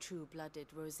when a true-blooded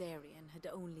Rosarian had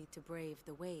only to brave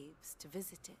the waves to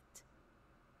visit it.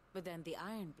 But then the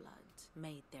Ironblood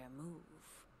made their move.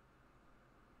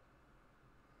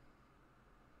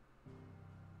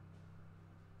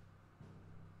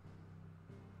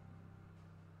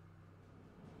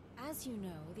 As you know,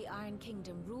 the Iron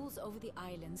Kingdom rules over the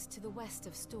islands to the west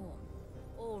of Storm.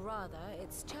 Or rather,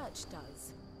 its church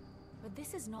does. But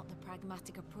this is not the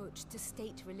pragmatic approach to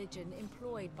state religion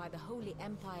employed by the Holy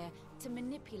Empire to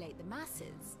manipulate the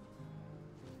masses.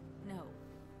 No,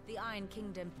 the Iron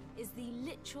Kingdom is the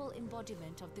literal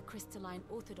embodiment of the crystalline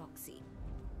orthodoxy.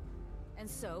 And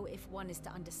so, if one is to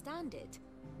understand it,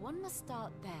 one must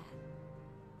start there.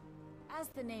 As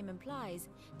the name implies,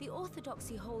 the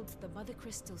orthodoxy holds the mother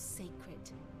crystals sacred,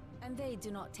 and they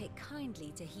do not take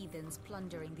kindly to heathens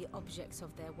plundering the objects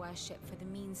of their worship for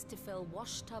the means to fill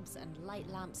washtubs and light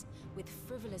lamps with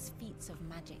frivolous feats of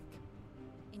magic.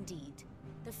 Indeed,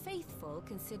 the faithful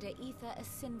consider ether a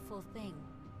sinful thing,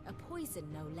 a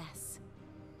poison no less.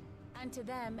 And to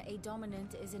them, a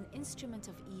dominant is an instrument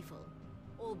of evil,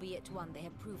 albeit one they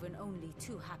have proven only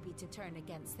too happy to turn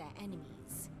against their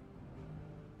enemies.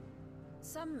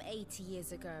 Some 80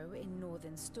 years ago in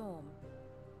Northern Storm,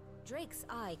 Drake's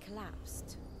Eye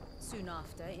collapsed. Soon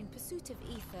after, in pursuit of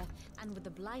ether and with the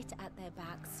Blight at their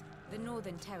backs, the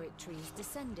Northern Territories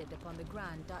descended upon the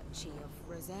Grand Duchy of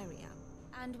Rosaria.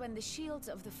 And when the Shields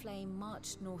of the Flame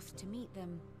marched north to meet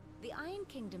them, the Iron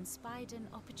Kingdom spied an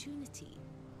opportunity.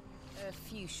 A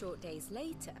few short days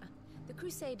later, the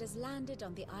Crusaders landed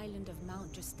on the island of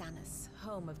Mount Drastanus,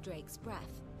 home of Drake's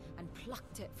Breath, and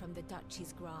plucked it from the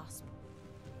Duchy's grasp.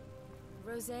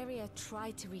 Rosaria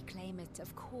tried to reclaim it,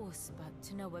 of course, but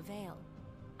to no avail.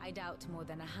 I doubt more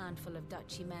than a handful of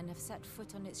Duchy men have set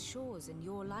foot on its shores in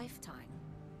your lifetime.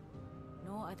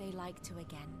 Nor are they like to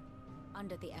again,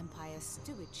 under the Empire's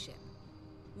stewardship,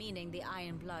 meaning the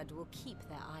Iron Blood will keep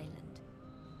their island,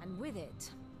 and with it,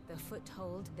 the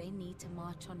foothold they need to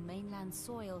march on mainland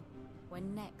soil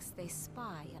when next they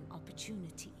spy an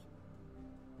opportunity.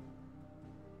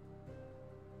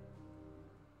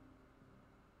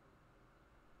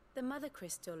 The Mother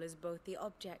Crystal is both the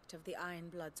object of the Iron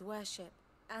Blood's worship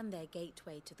and their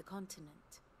gateway to the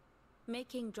continent,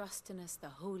 making Drastanus the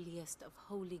holiest of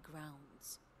holy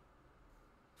grounds,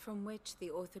 from which the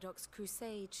Orthodox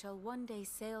Crusade shall one day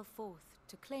sail forth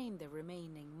to claim the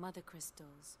remaining Mother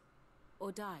Crystals,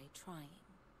 or die trying.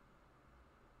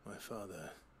 My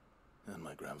father and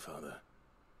my grandfather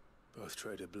both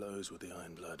traded blows with the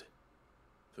Iron Blood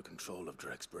for control of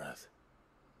Drake's Breath.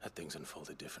 Had things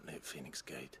unfolded differently at Phoenix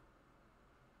Gate,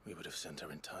 we would have sent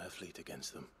our entire fleet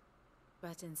against them.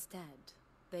 But instead,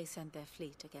 they sent their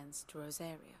fleet against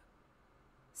Rosaria,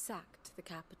 sacked the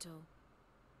capital,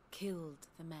 killed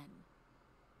the men,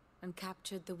 and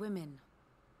captured the women,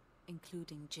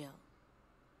 including Jill.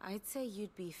 I'd say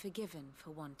you'd be forgiven for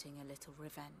wanting a little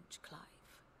revenge, Clive.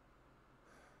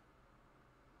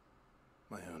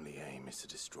 My only aim is to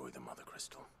destroy the Mother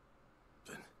Crystal.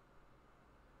 But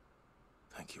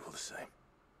thank you all the same.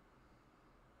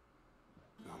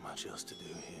 Not much else to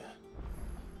do here.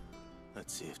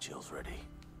 Let's see if Jill's ready.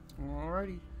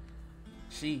 Alrighty.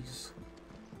 Jeez.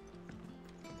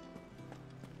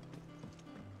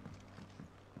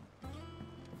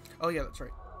 Oh yeah, that's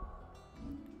right.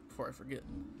 before I forget.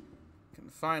 Can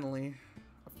finally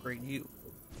upgrade you.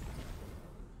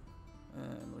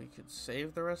 And we could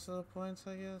save the rest of the points,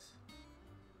 I guess.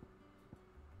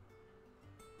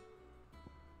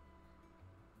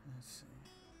 Let's see.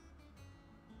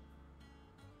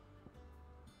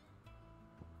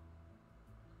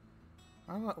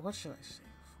 What should I save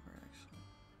for, actually?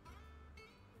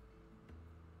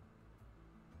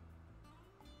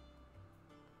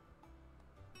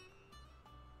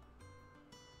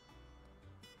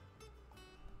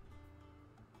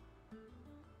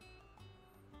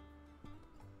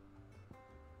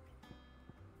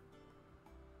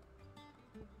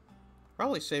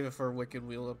 Probably save it for a Wicked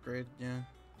Wheel upgrade, yeah.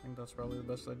 I think that's probably the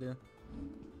best idea.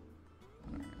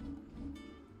 Alright.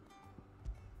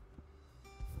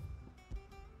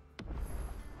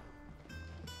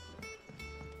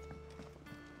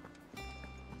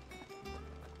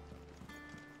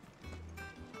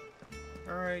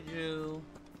 Alright, Jill.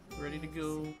 Ready to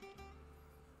go.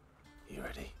 You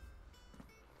ready?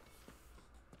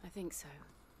 I think so.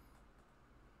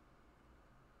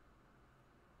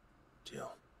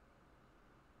 Jill.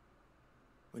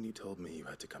 When you told me you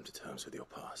had to come to terms with your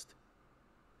past,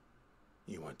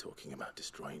 you weren't talking about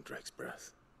destroying Drake's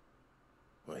breath,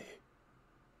 were you?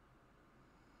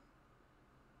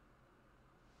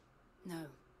 No.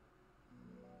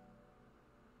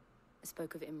 I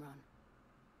spoke of Imran,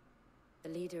 the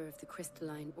leader of the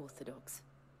Crystalline Orthodox.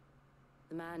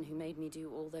 The man who made me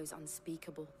do all those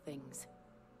unspeakable things.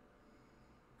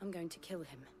 I'm going to kill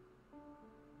him.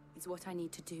 It's what I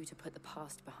need to do to put the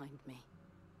past behind me.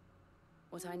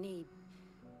 What I need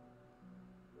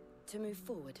to move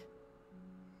forward.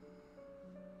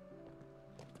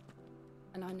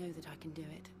 And I know that I can do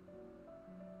it.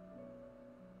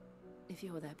 If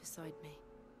you're there beside me.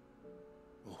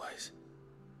 Always.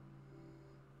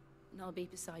 And I'll be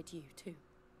beside you, too.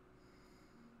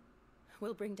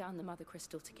 We'll bring down the Mother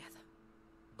Crystal together.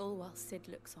 All while Sid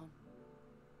looks on.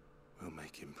 We'll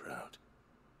make him proud.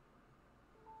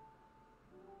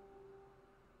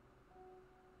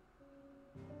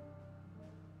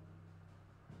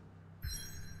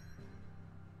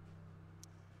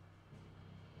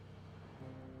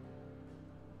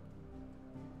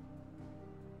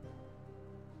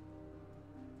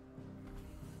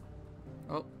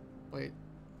 Oh, wait.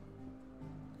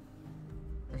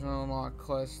 There's an unlock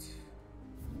quest.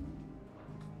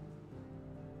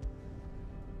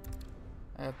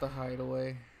 At the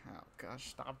hideaway. Oh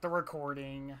gosh, stop the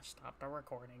recording. Stop the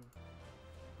recording.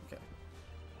 Okay.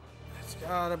 It's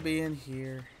gotta be in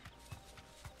here.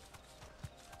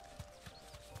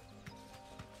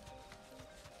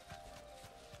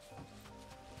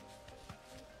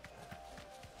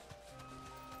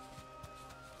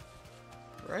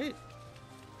 Right?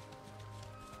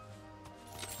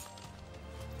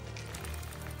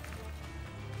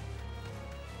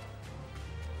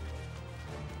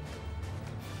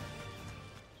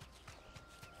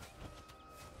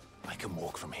 I can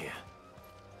walk from here.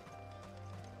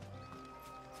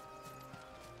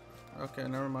 Okay,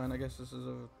 never mind. I guess this is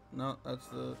a... No, that's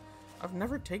the... I've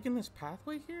never taken this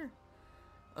pathway here?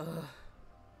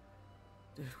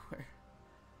 Dude, where...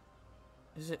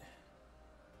 Is it...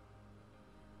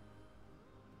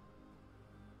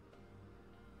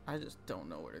 I just don't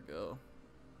know where to go.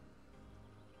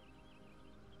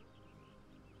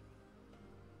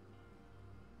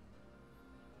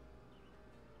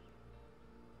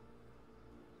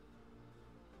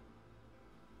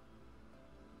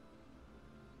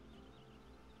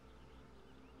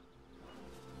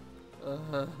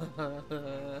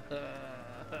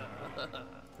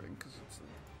 Because it's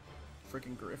a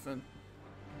freaking griffin.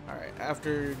 Alright,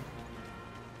 after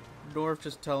North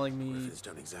just telling me... Griffins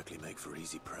don't exactly make for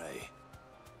easy prey.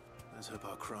 Let's hope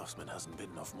our craftsman hasn't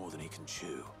bitten off more than he can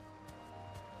chew.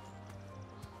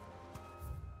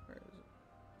 Where is it?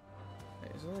 Hey,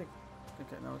 is it like...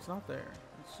 Okay, no, it's not there.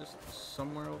 It's just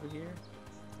somewhere over here.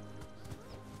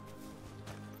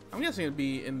 I'm guessing it'd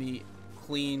be in the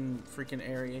clean freaking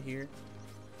area here.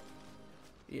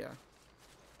 Yeah.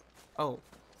 Oh,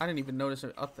 I didn't even notice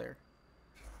it up there.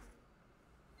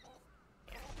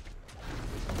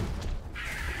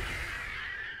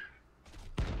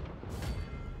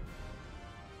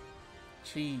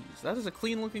 Jeez, that is a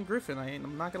clean looking griffin,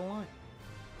 I'm not gonna lie.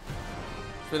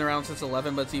 It's been around since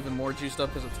 11, but it's even more juiced up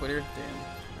because of Twitter.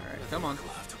 Damn. Alright, come on. We'll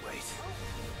have to wait.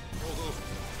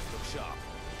 Look sharp.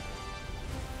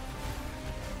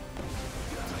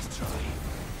 Nice try.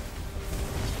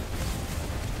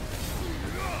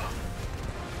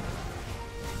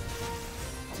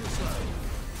 Too slow.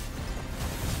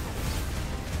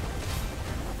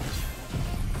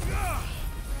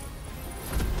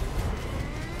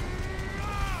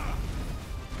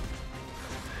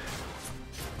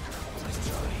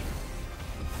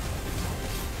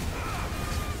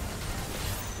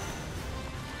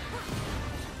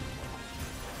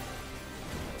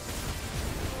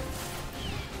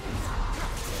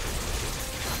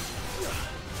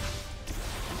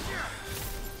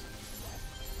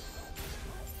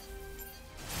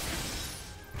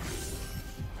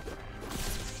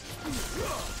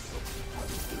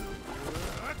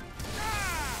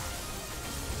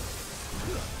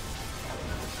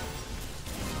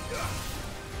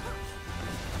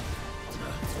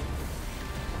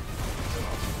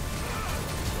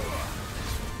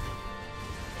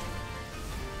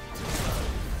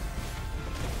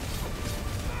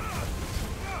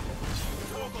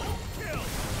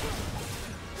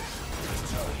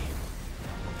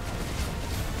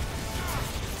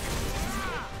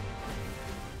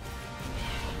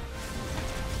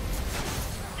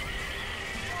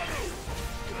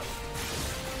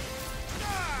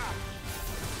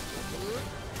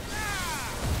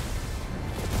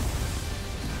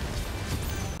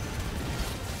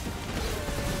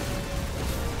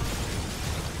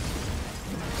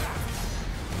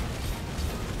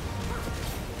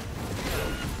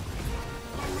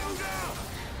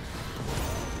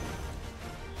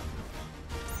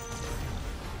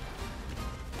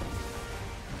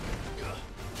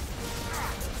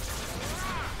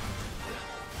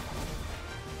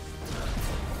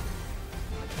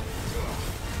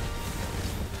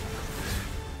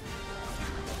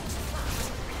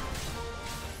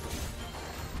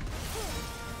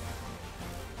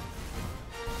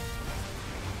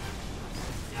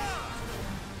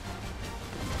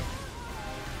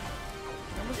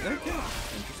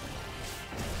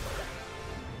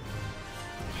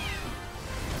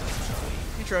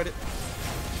 tried it.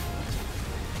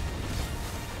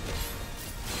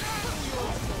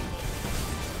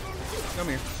 Come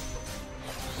here.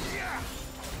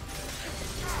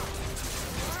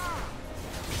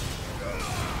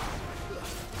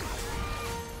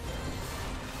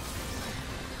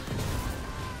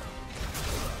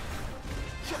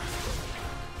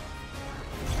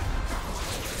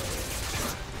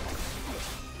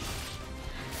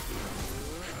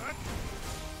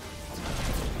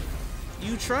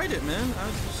 You tried it, man. I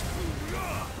was just...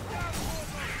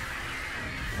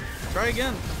 Try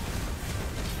again.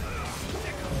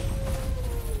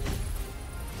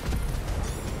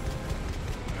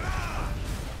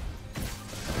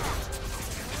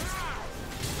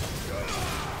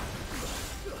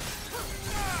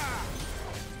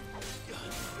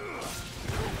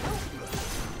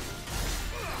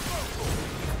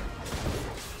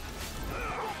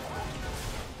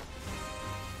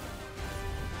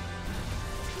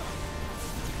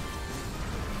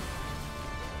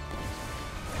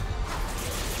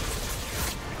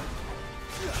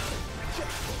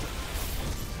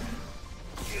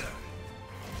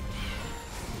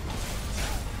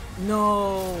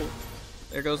 No!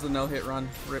 There goes the no-hit run.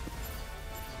 Rip.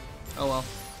 Oh well.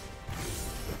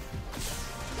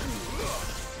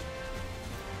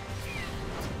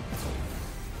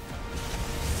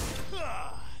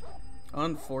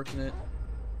 Unfortunate.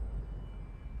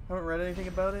 Haven't read anything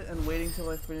about it and waiting till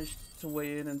I finish to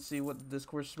weigh in and see what the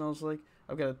discourse smells like.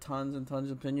 I've got tons and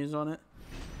tons of opinions on it.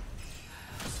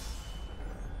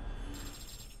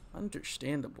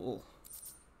 Understandable.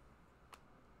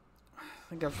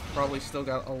 I think I've probably still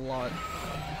got a lot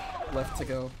left to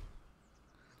go.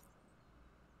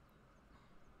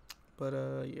 But,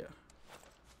 yeah.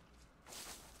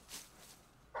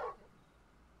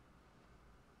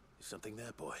 Something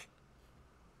there, boy.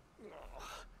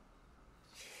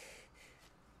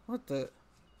 What the?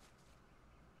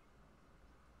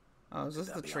 Oh, is this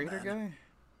the traitor guy?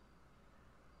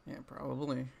 Yeah,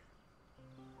 probably.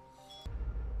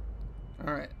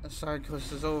 Alright, the side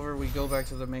quest is over. We go back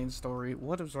to the main story.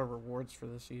 What is our rewards for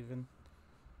this, even?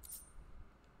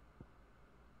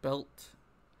 Belt.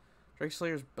 Drake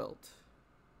Slayer's belt.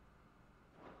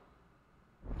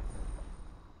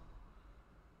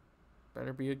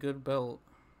 Better be a good belt.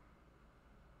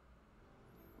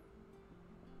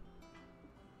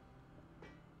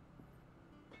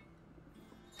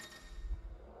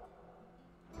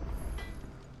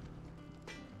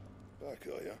 Back,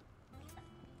 are ya?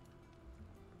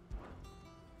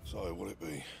 So, what'll it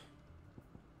be?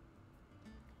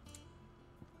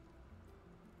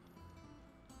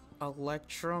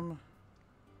 Electrum?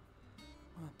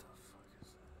 What the fuck is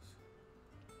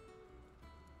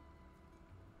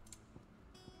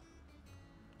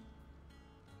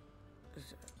this?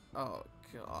 Is it... Oh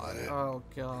god. Oh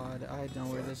god. I know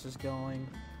where this is going.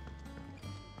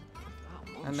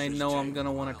 And they know I'm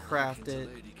gonna want to craft it.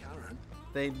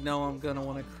 They know I'm gonna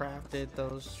want to craft it.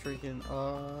 Those freaking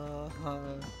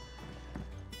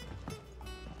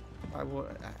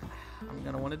I'm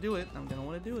gonna want to do it. I'm gonna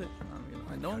want to do it.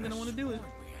 I know I'm gonna want to do it.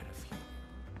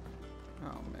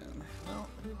 Oh man. Well,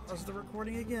 that's the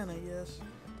recording again, I guess.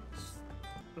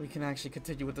 We can actually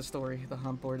continue with the story. The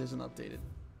hunt board isn't updated.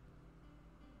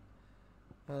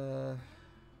 Alright.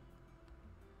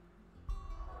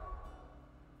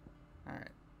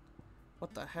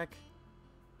 What the heck?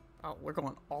 Oh, we're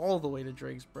going all the way to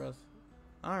Drake's Breath.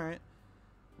 Alright.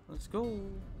 Let's go.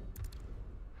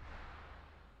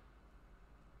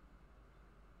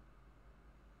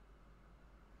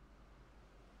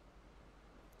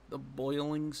 The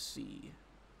Boiling Sea.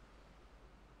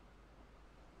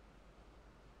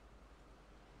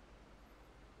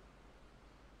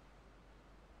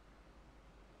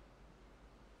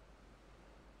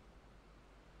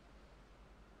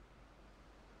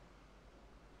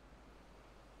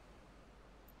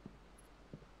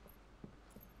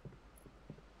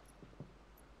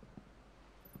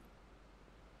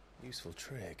 Useful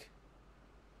trick.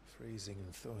 Freezing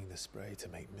and thawing the spray to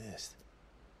make mist.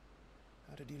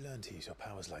 How did you learn to use your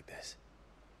powers like this?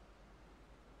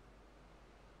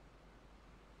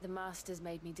 The Masters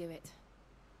made me do it.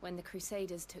 When the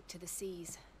Crusaders took to the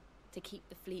seas, to keep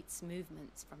the fleet's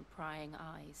movements from prying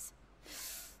eyes.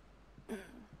 I'm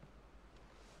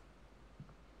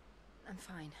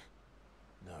fine.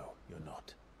 No, you're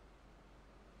not.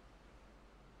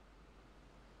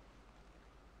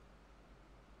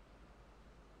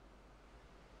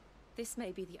 This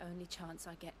may be the only chance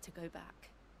I get to go back.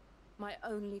 My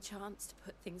only chance to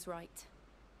put things right.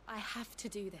 I have to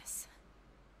do this.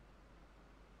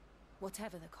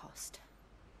 Whatever the cost.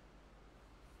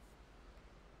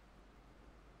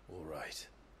 All right.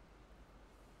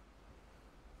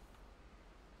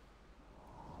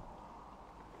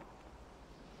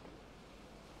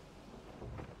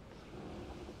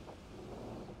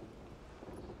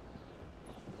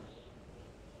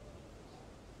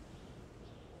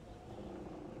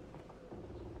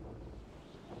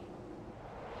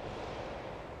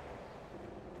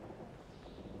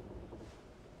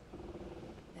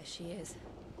 she is.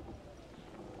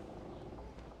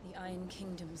 The Iron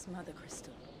Kingdom's mother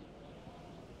crystal.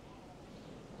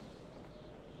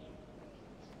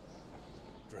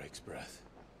 Drake's breath.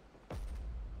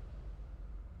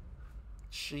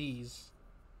 Jeez.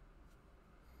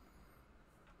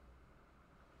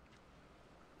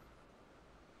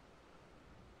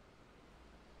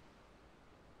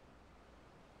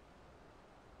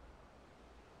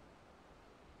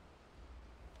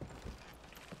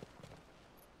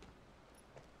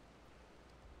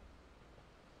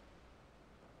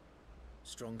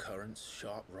 Strong currents,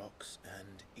 sharp rocks,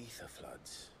 and ether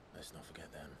floods. Let's not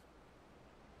forget them.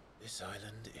 This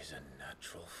island is a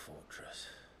natural fortress.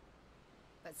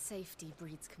 But safety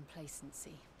breeds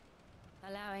complacency,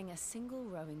 allowing a single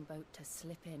rowing boat to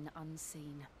slip in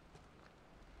unseen.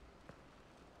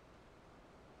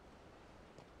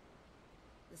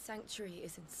 The sanctuary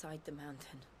is inside the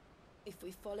mountain. If we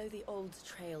follow the old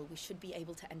trail, we should be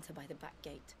able to enter by the back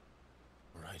gate.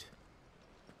 Right.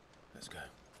 Let's go.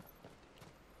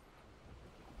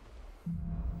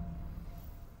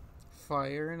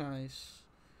 Fire and ice.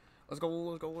 Let's go,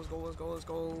 let's go, let's go, let's go, let's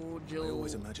go, Jill. I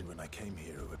always imagined when I came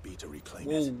here it would be to reclaim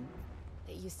Whoa. it.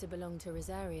 It used to belong to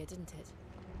Rosaria, didn't it?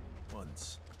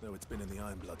 Once, though it's been in the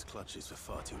Ironblood's clutches for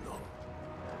far too long.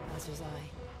 As was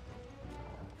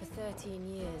I. For 13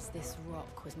 years, this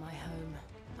rock was my home.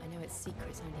 I know its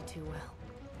secrets only too well.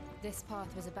 This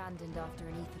path was abandoned after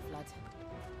an ether flood.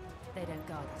 They don't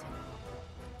guard it anymore.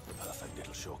 The perfect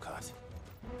little shortcut.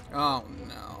 Oh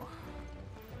no.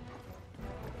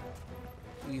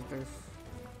 Ether.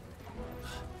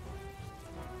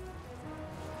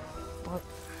 What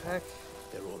the heck?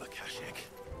 They're all Akashic.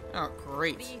 Oh,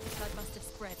 great. The ether flood must have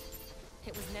spread.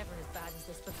 It was never as bad as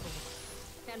this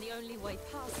before. And the only way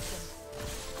past them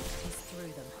is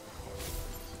through them.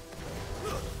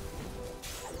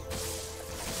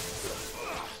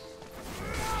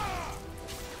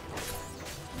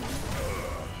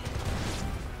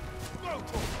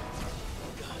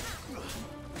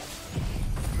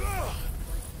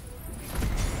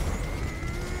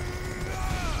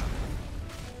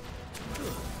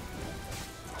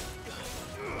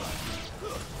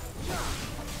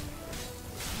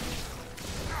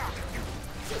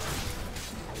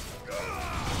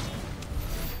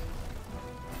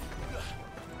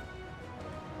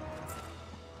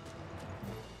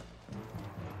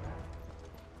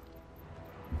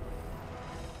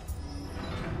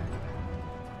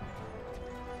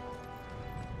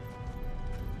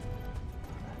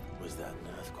 Was that an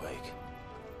earthquake?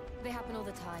 They happen all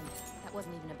the time. That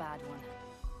wasn't even a bad one.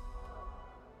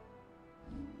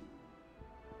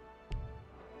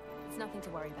 It's nothing to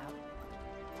worry about.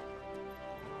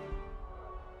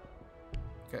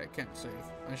 Okay, I can't save.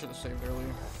 I should have saved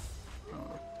earlier.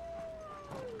 Oh.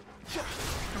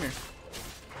 Come here.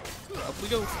 Up we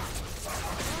go.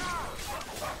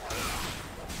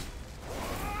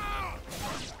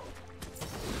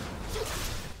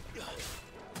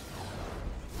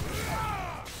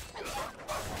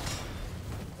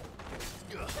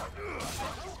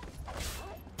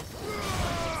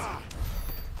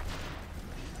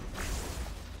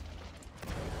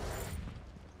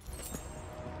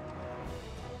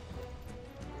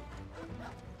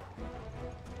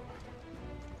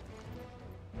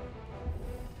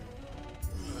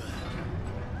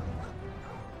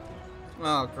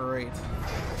 Oh, great.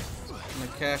 An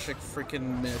Akashic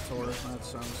freaking Minotaur. That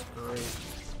sounds great.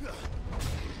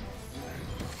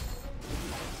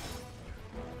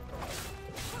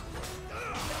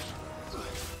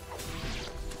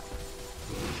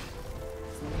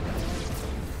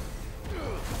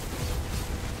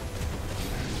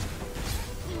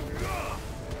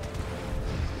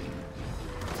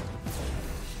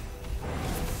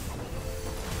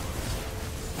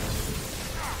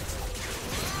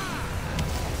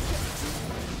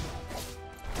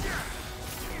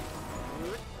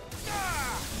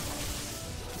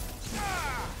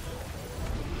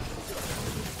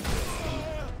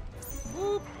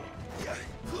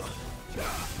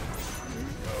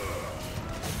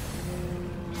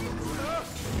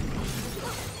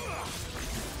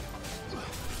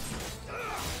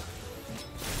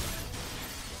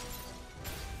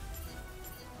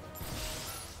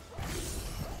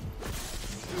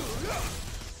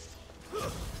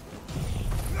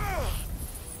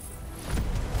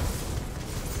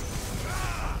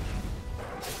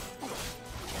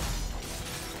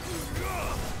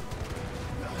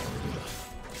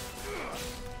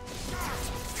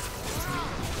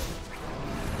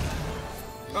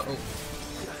 Uh-oh.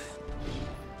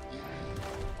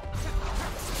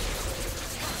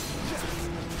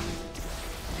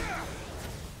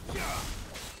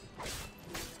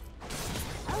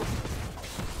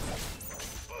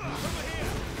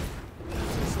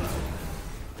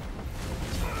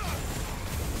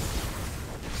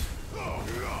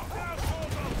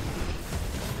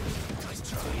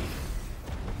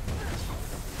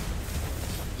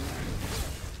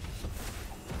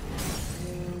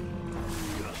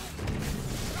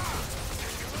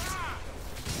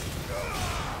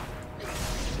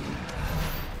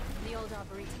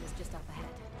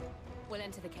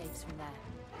 enter the caves from there.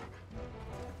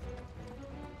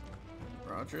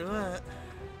 Roger that.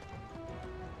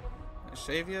 Can I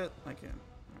save yet? I can.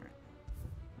 Alright.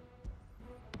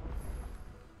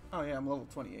 Oh yeah, I'm level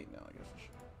 28 now. I guess I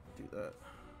should do that.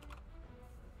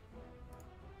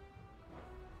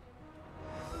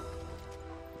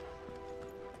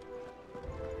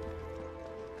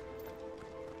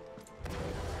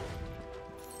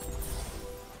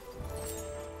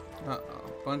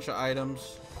 Uh-oh. Bunch of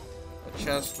items. A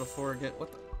chest before I get...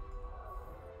 What the...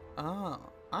 Ah,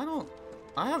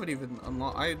 I haven't even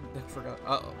unlocked... I forgot.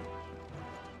 Uh-oh.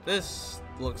 This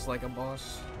looks like a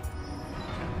boss.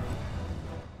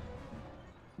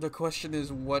 The question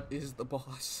is, what is the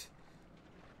boss?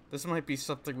 This might be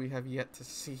something we have yet to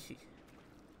see.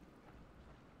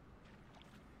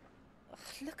 Ugh,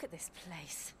 look at this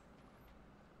place.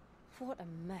 What a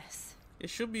mess. It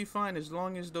should be fine as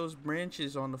long as those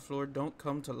branches on the floor don't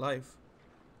come to life.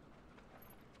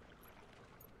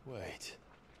 Wait.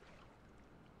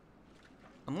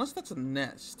 Unless that's a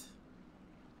nest.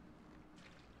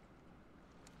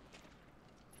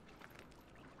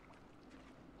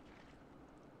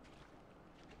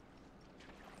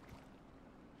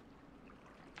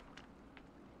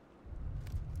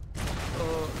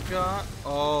 Oh, God.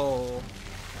 Oh.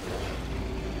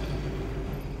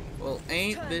 Well,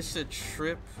 ain't this a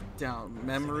trip down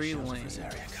memory lane?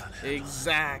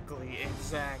 Exactly,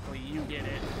 exactly. You get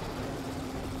it.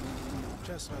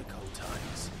 Just like old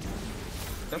times.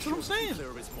 That's what I'm saying.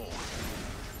 There is more.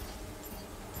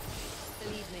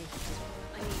 Believe me,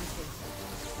 I mean to.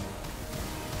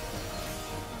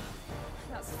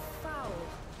 That's foul.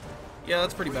 Yeah,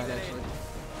 that's pretty bad, actually.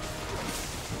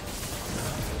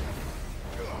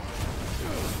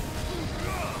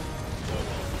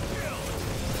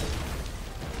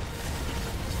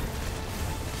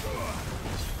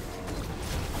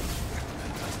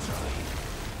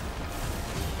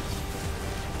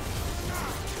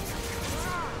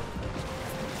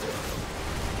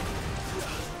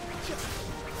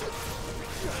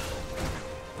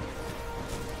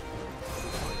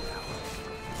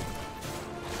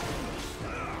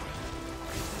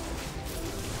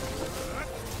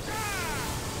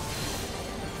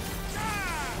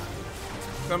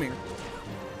 Come here.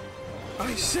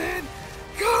 I said,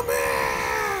 come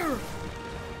here!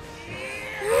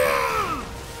 Yeah!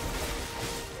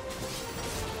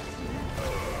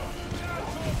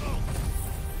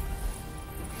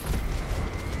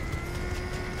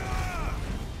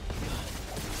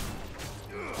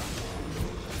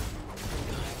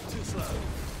 Too slow.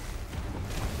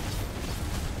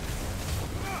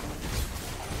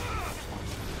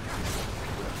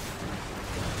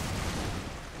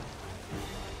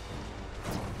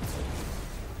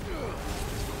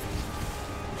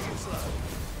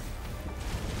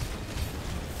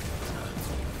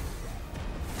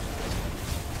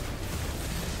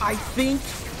 I think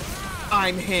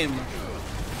I'm him.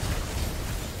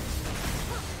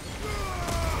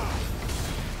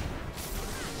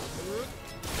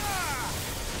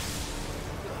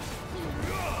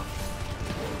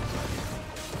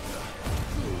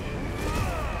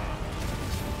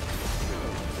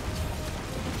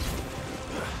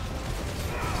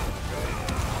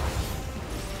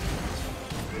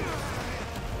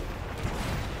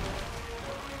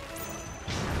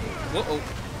 Whoa.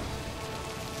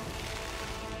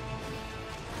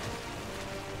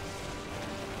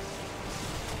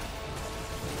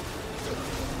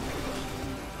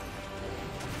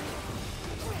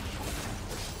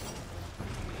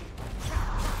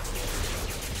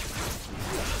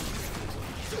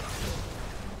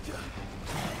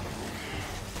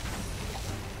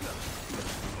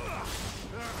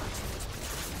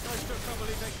 I still can't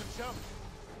believe they can jump.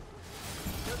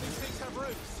 Don't these things have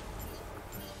roots?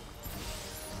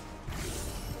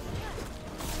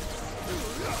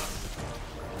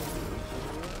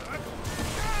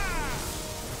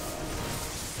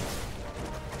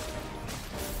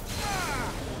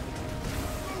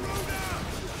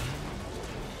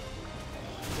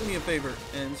 Do me a favor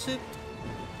and sit.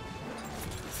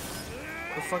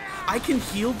 The fuck? I can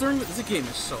heal during this game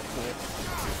is so cool.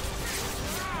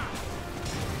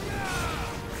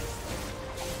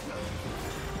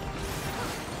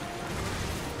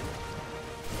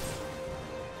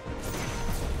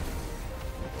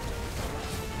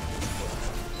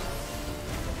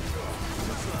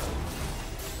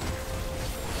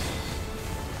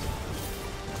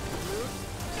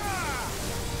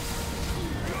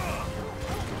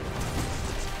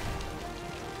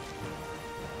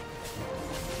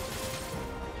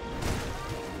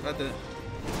 That did it.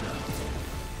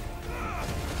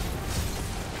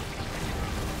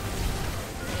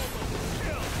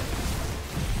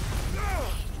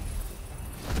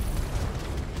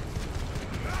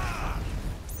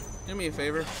 Do me a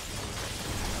favor.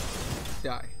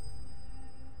 Die.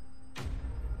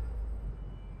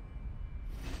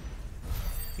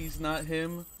 He's not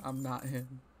him. I'm not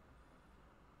him.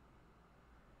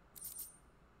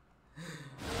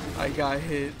 I got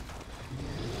hit.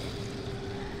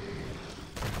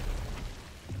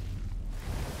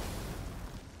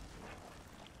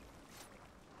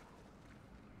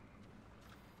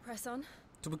 Press on.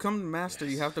 To become the master,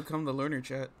 you have to become the learner,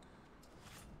 chat.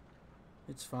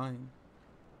 It's fine.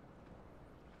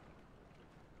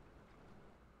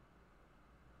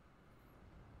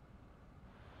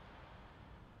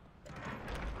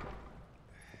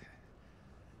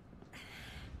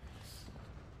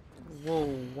 Whoa,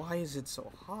 why is it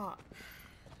so hot?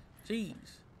 Jeez.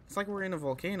 It's like we're in a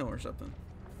volcano or something.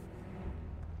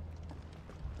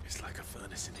 It's like a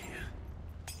furnace in here.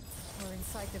 We're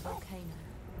inside the volcano.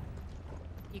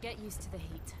 You get used to the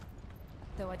heat,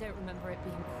 though I don't remember it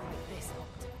being quite this hot.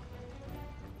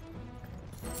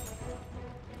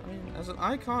 I mean, as an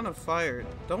icon of fire,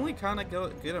 don't we kind of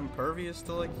get impervious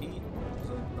to like heat? Is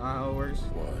that not how it works?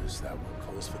 Was that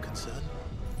what cause for concern?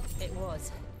 It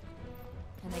was.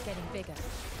 And they're getting bigger.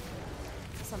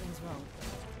 Something's wrong.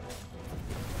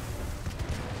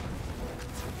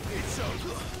 It's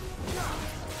over.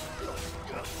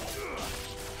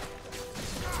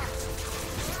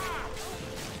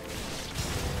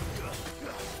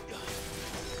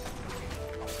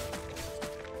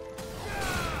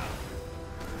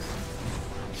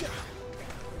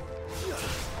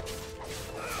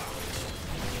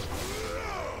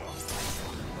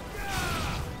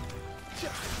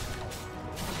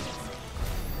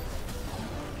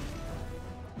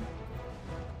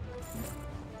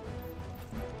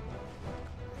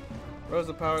 Rose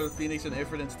the power of the Phoenix and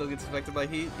Ifrit and still gets affected by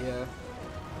heat? Yeah.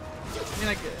 I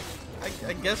mean,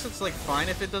 I guess it's like fine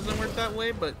if it doesn't work that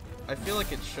way, but I feel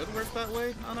like it should work that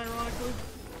way, unironically.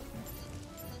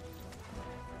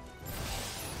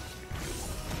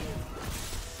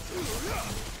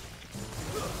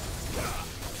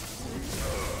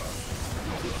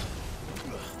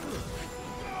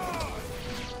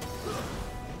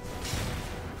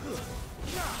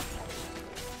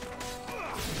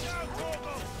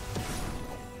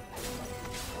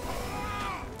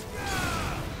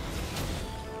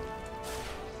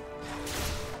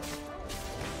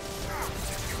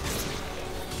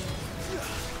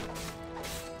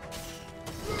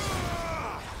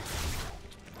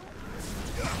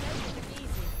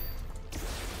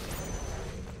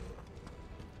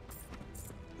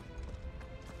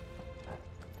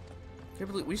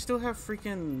 We still have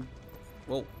freaking...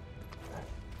 Whoa.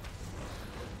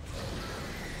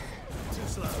 Too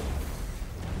slow.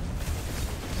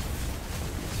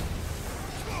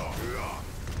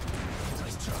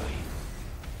 Nice try.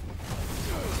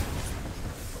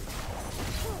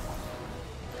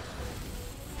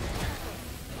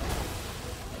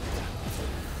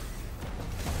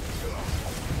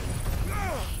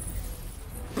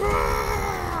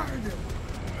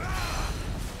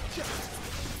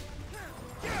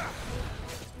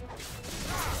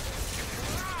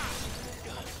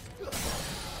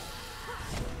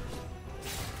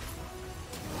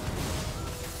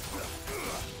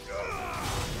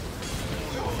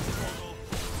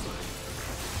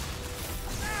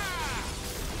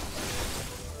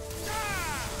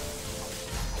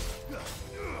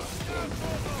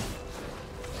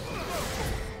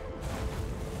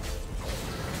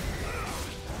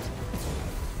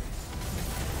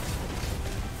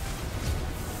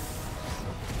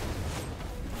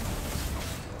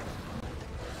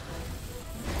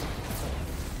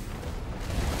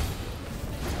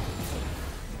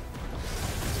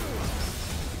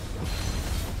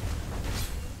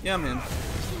 Yeah, man.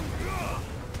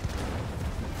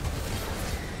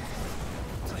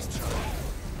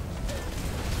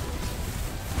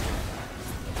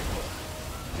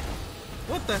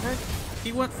 What the heck?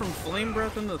 He went from flame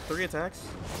breath into 3 attacks?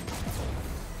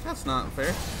 That's not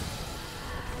fair.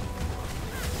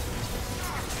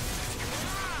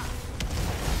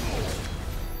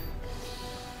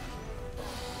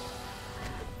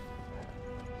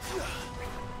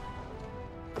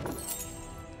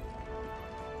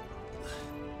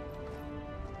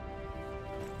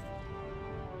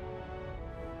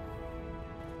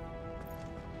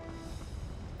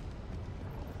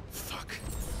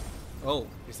 Oh.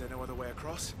 Is there no other way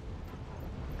across?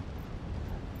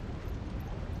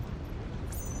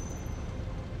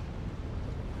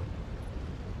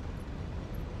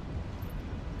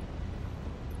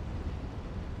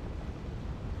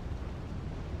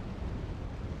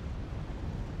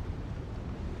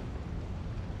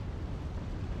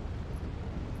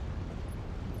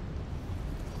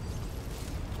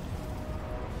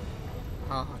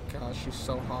 Oh gosh, she's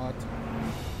so hot.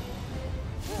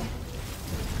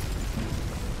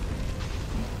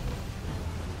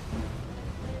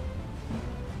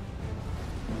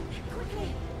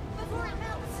 Quickly, before it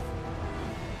melts.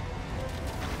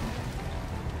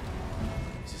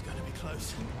 This is gonna be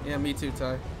close. Yeah, me too,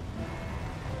 Ty.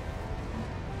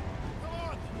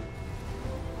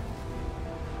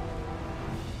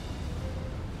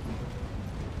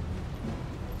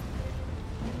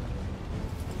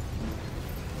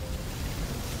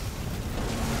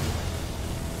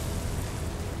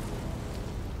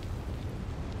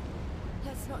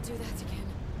 Let's not do that again.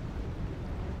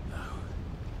 No.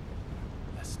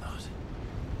 Let's not.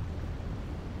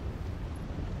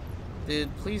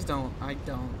 Dude, please don't.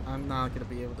 I'm not gonna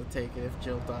be able to take it if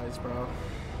Jill dies, bro.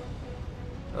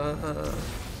 They don't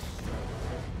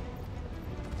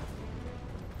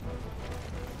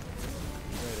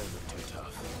look too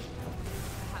tough.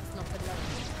 Perhaps not alone,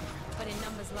 but in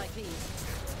numbers like these.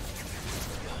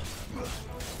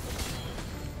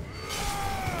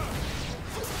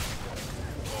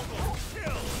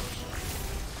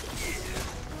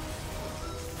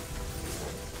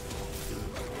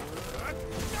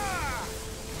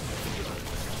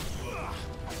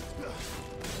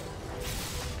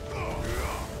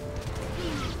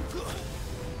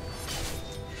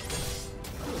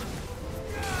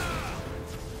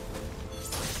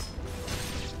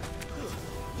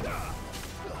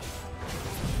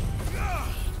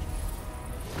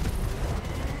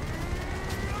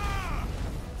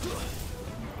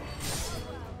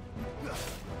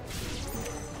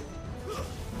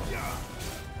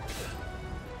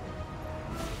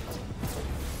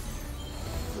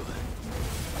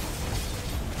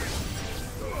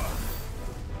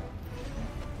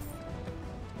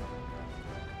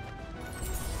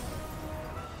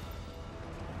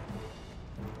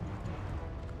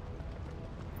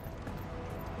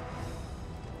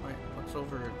 Wait, what's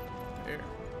over there?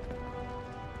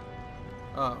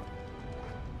 Oh. Are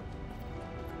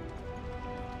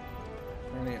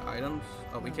there any items?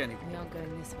 Oh, we can't even. We aren't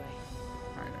going this way.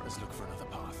 Alright, Let's look for another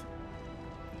path.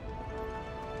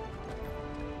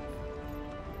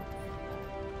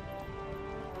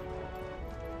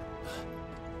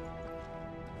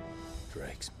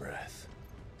 Drake's breath.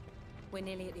 We're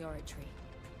nearly at the oratory.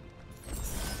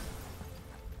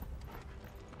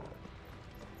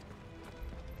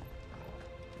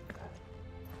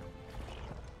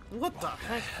 What the heck? What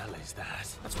the hell is that?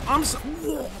 That's what I'm so. I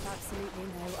have absolutely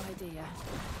no idea.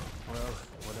 Well,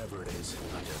 whatever it is,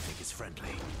 I don't think it's friendly.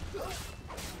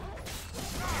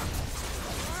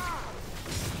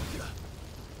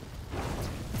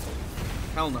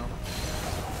 Hell no.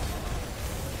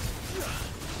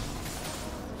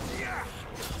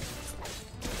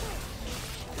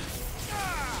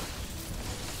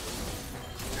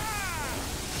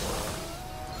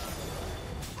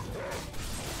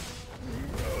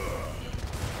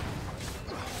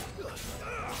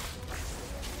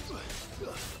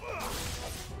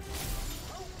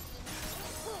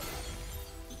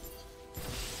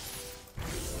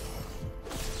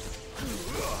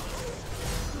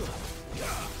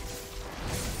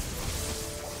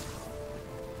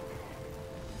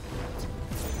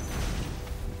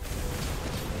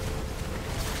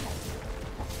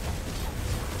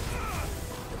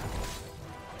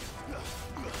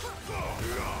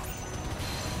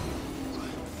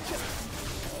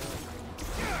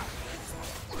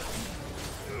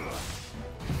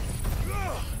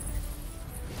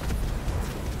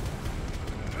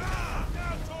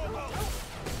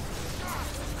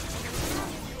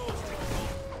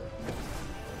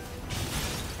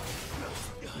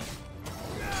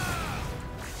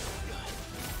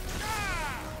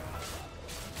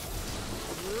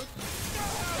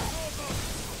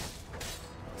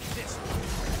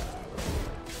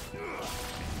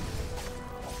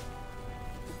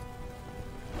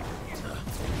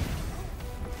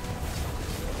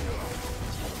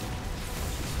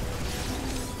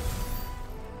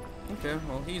 Okay,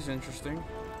 well, he's interesting.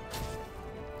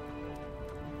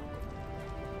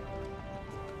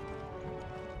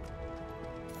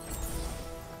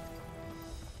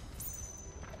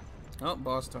 Oh,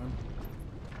 boss time.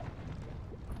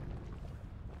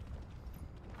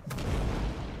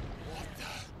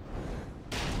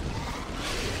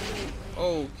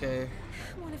 Okay.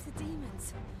 One of the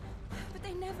demons. But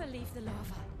they never leave the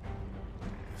lava.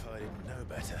 If I didn't know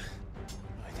better,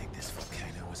 I think this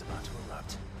volcano was about to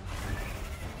erupt.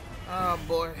 Oh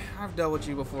boy, I've dealt with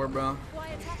you before, bro. Why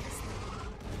attack us then?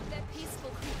 They're peaceful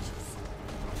creatures.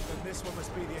 Then this one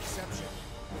must be the exception.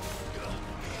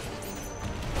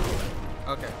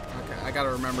 Okay, I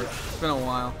gotta remember. It's been a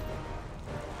while.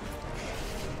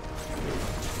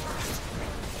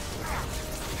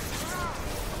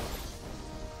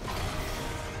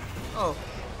 Oh,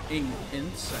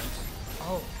 incense.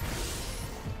 Oh.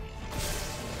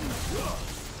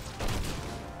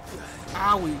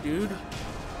 Owie, dude.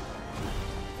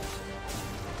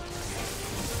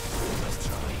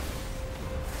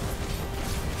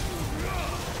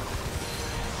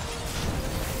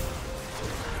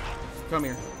 Come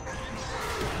here.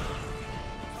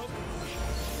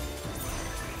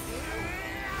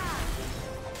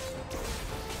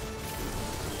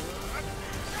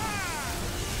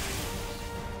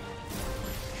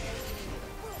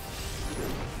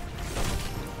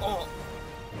 Oh.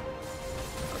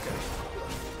 Okay.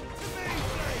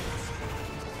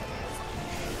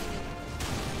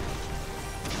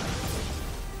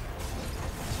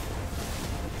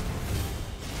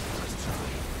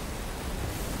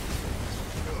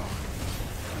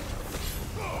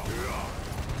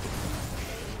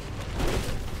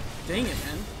 Dang it,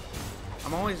 man.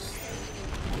 I'm always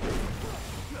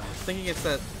thinking it's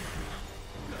that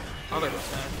other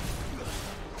attack.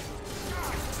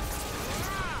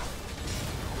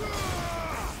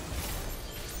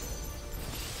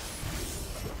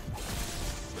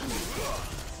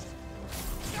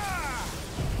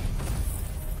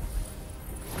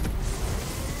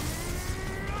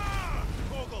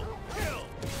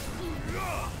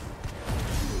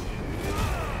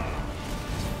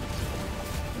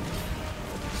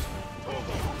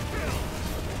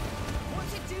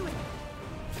 What's it doing?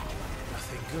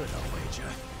 Nothing good, I'll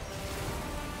wager.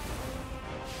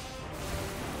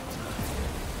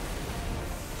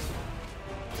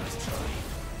 Let's try.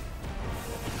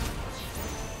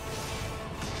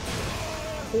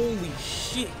 Holy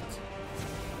shit.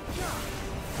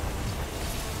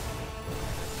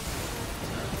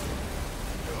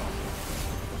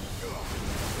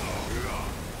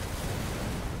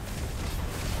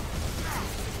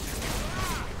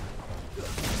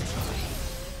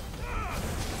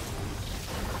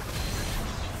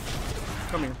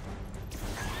 Come here.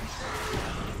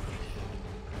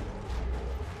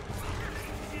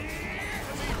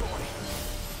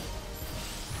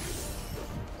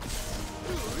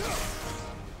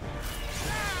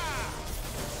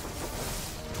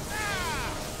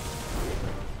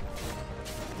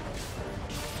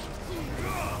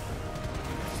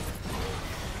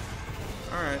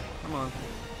 Alright, come on.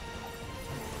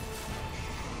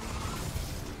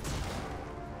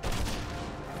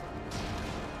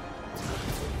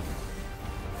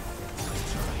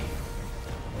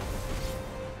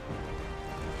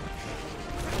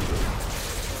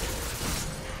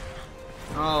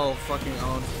 Oh, fucking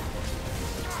owned.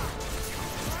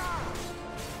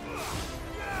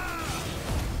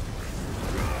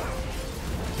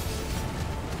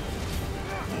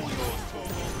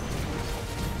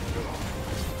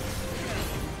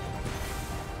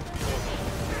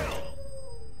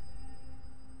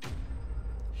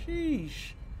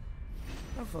 Sheesh.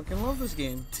 I fucking love this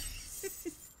game.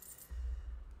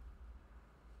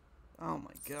 Oh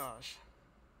my gosh.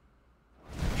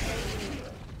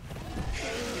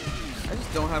 I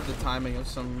just don't have the timing of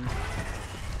some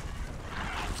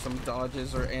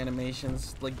dodges or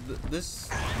animations. Like the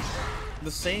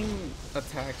same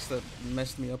attacks that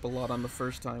messed me up a lot on the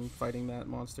first time fighting that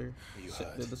monster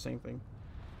did the same thing.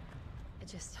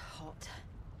 It's just hot.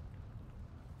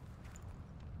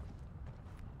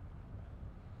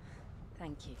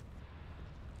 Thank you.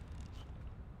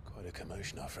 Quite a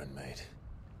commotion our friend made.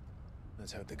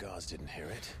 Let's hope the guards didn't hear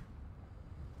it.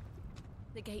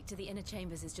 The gate to the inner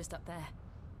chambers is just up there.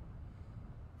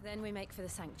 Then we make for the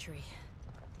sanctuary.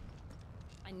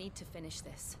 I need to finish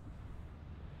this.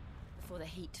 Before the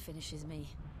heat finishes me.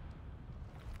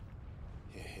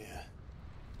 Hear, hear.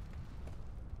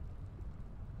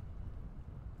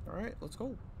 Alright, let's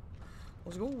go.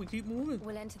 Let's go, we keep moving.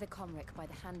 We'll enter the Comric by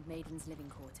the Handmaiden's living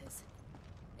quarters.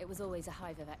 It was always a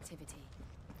hive of activity.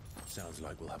 Sounds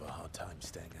like we'll have a hard time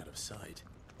staying out of sight.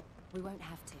 We won't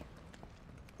have to.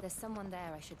 There's someone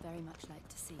there I should very much like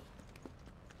to see.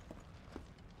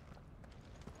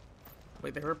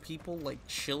 Wait, there are people, like,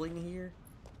 chilling here?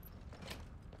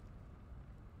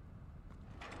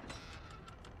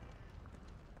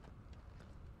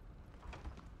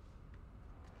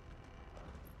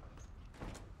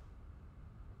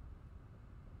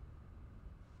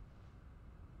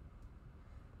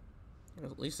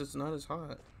 At least it's not as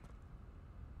hot.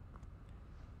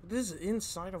 This is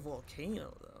inside a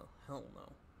volcano, though. Hell no.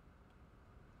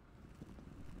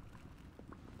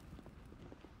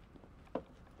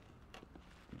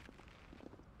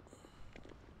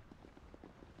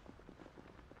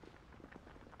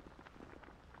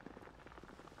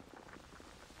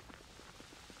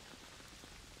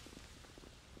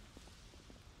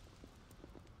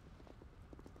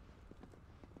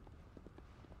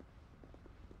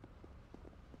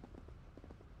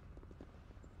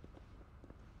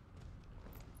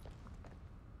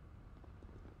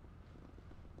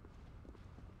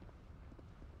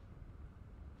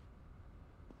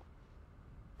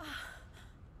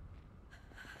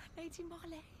 Lady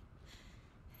Marley.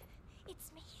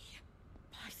 It's me.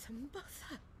 By the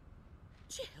mother.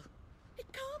 Jill, it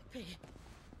can't be.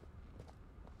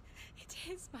 It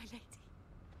is, my lady.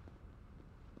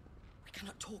 We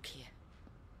cannot talk here.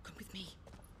 Come with me.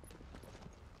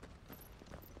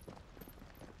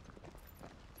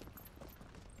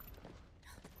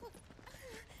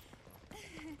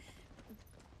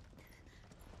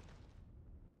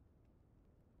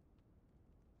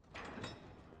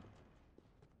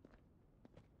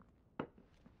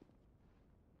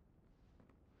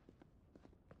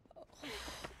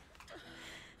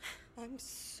 I'm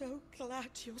so glad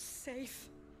you're safe.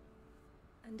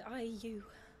 And I you.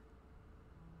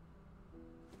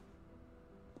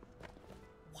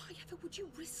 Why ever would you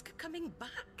risk coming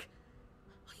back?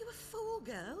 Are you a fool,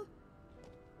 girl?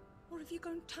 Or have you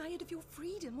grown tired of your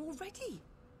freedom already?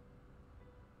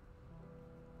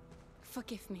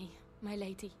 Forgive me, my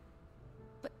lady.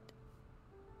 But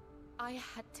I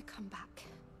had to come back.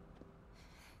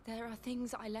 There are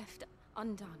things I left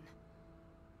undone.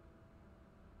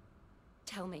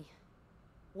 Tell me,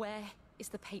 where is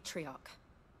the Patriarch?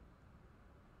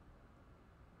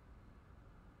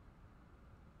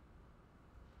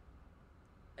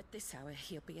 At this hour,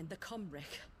 he'll be in the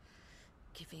Comric,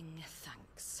 giving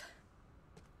thanks.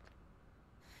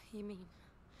 You mean...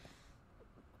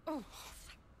 Oh,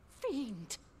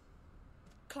 fiend!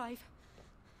 Clive,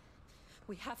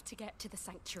 we have to get to the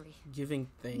sanctuary. Giving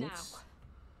thanks? Now.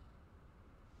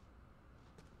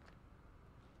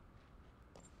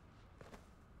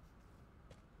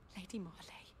 Lady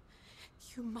Marley,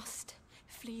 you must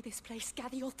flee this place,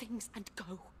 gather your things, and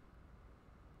go.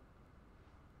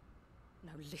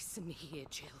 Now listen here,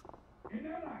 Jill.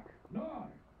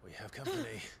 We have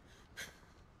company.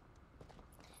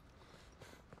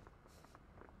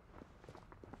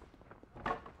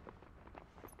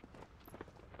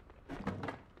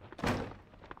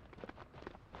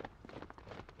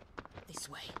 This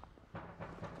way.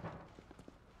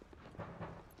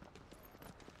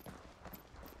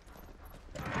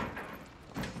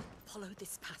 Follow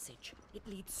this passage. It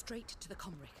leads straight to the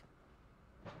Comric.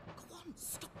 Go on,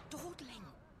 stop dawdling.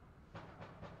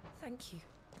 Thank you.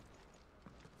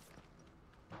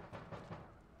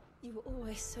 You were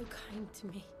always so kind to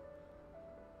me.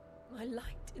 My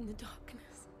light in the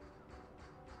darkness.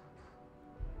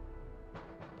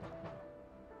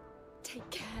 Take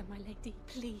care, my lady,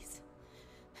 please.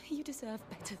 You deserve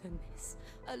better than this.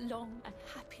 A long and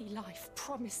happy life,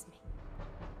 promise me.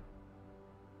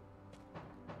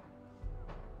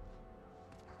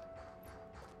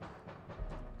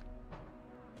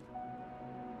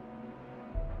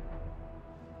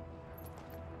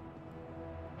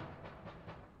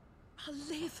 I'll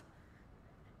live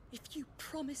if you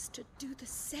promise to do the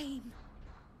same.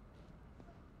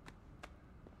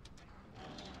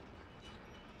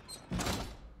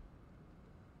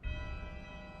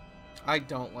 I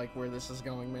don't like where this is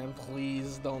going, man.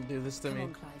 Please don't do this to me. Come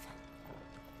on, Clive.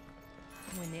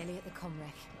 We're nearly at the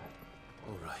Comric.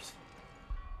 All right.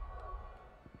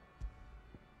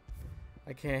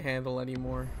 I can't handle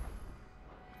anymore.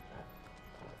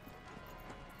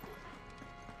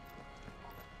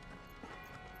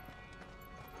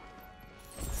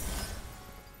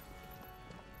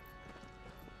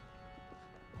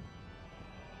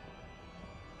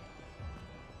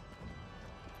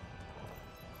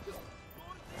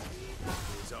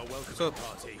 It's our welcome So-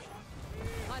 party.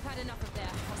 I've had enough of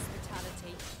their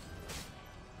hospitality.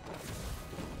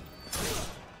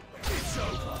 It's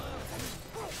over.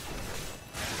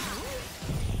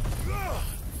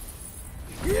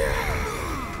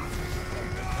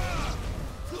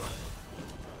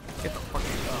 Get the fuck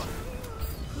out.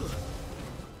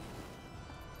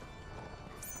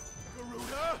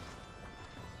 Garuda!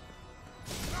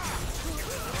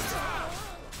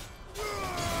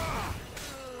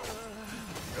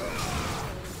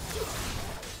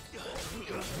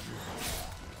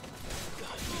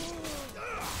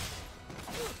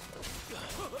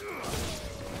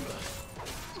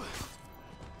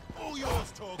 All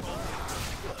yours, Torgal.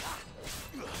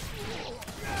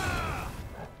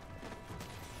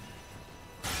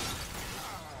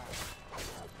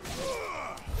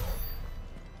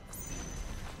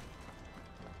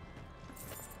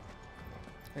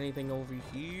 Anything over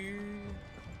here?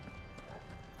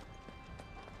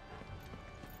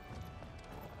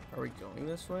 Are we going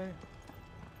this way?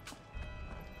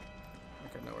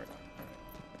 Okay, no, we're not.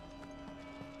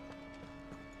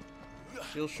 Alright.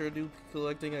 She'll sure do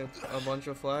collecting a bunch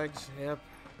of flags. Yep.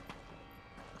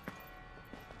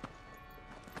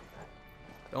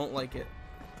 Don't like it.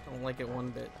 Don't like it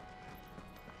one bit.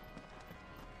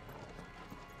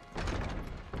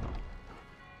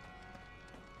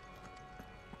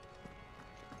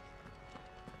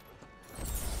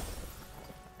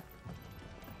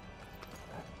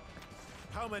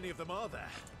 How many of them are there?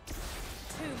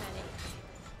 Too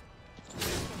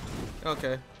many.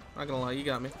 Okay, not gonna lie, you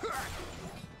got me.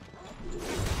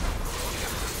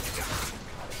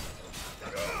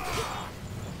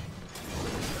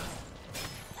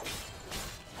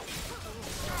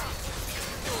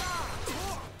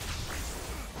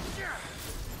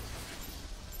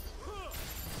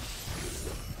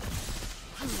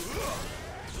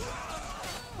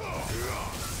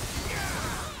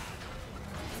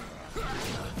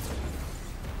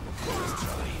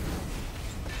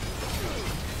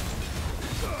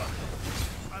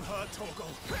 I'm hurt,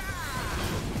 Torgal.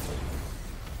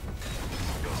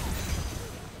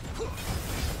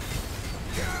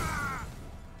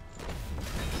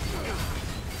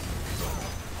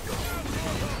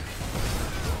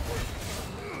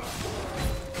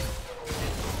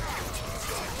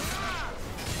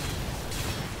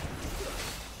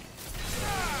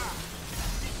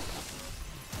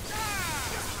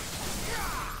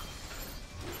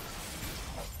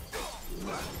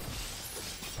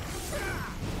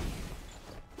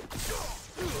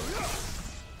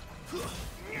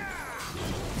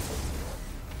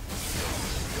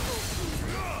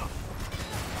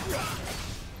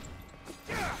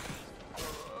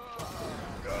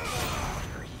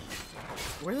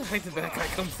 Where the heck did that guy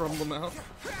come from, Lamau?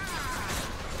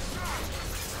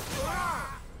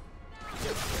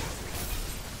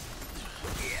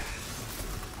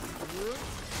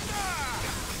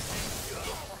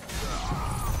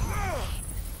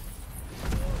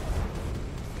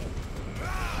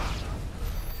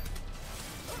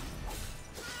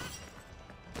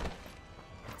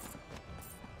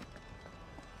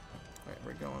 Alright,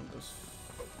 we're going this...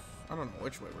 I don't know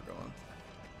which way we're going.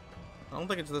 I don't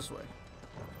think it's this way.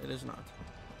 It is not.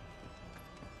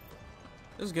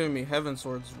 This is giving me Heaven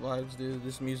Swords vibes, dude,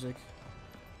 this music.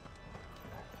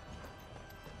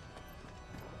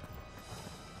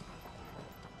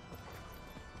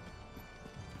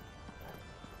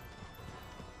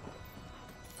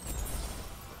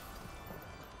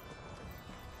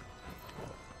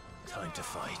 Time to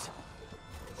fight.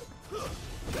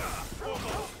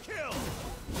 Kill!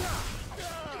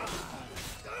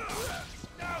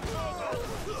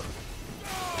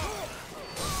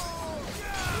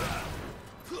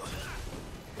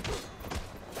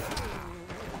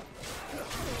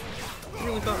 I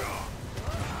really thought.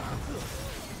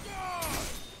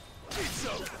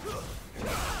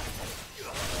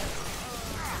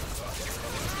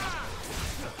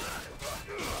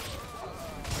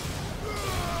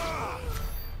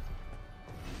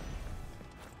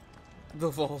 The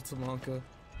Vault, Monka.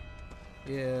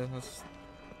 Yeah, that's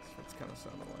kind of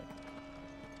sounding like.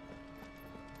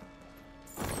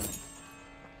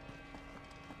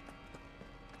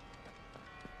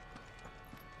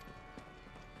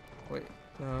 Wait,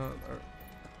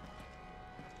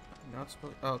 not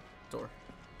supposed. Oh, door.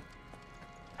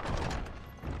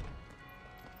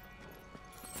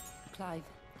 Clive,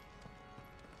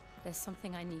 there's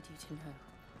something I need you to know.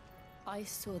 I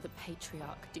saw the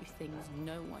Patriarch do things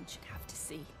no one should have to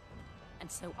see.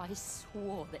 And so I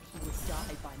swore that he would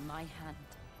die by my hand.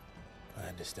 I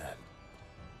understand.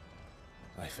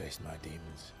 I faced my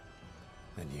demons,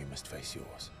 and you must face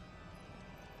yours.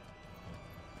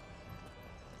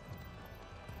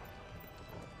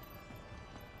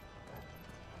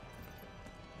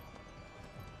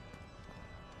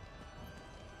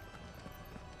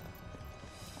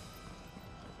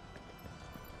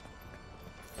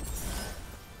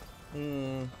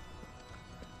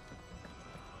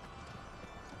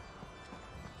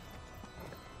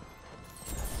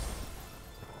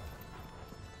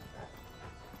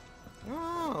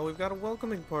 Oh, we've got a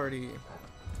welcoming party.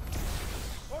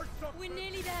 We're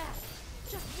nearly there.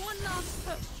 Just one last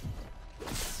push.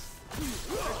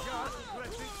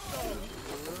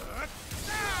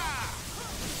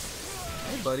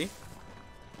 Hey, buddy.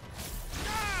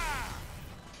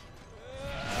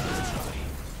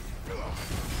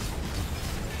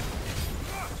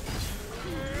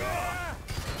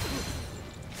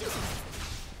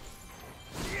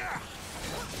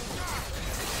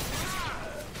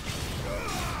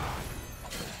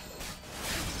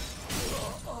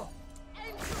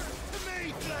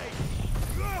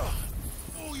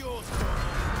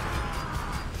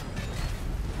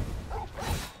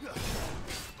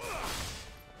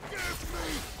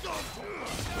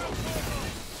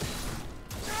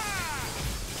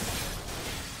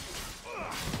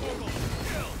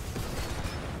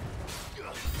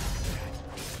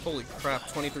 Holy crap,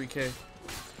 23k.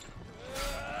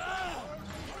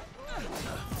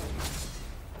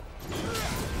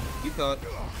 You thought.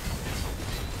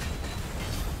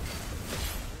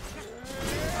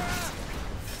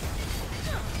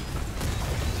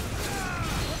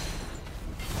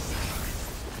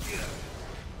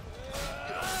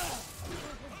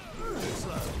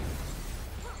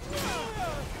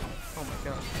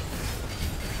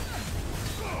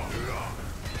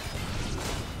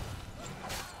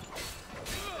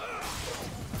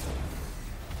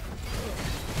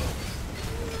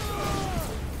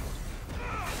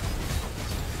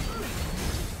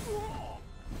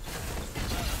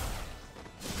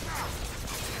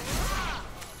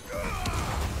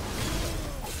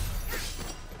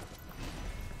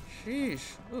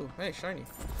 Sheesh. Ooh, hey, shiny.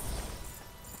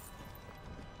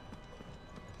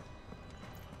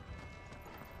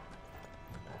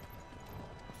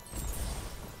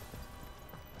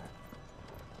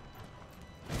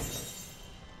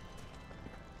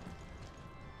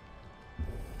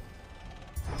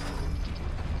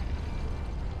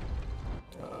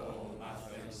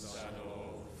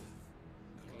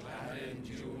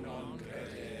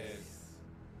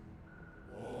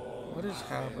 What is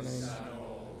happening?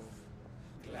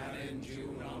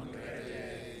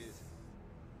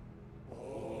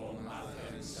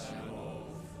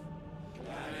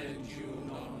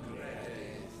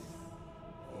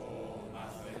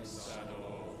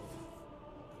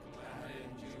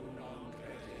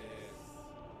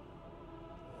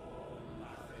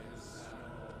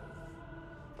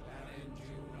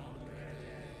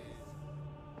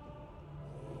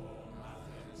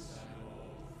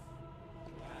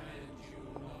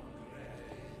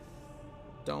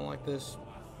 Don't like this.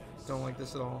 Don't like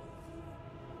this at all.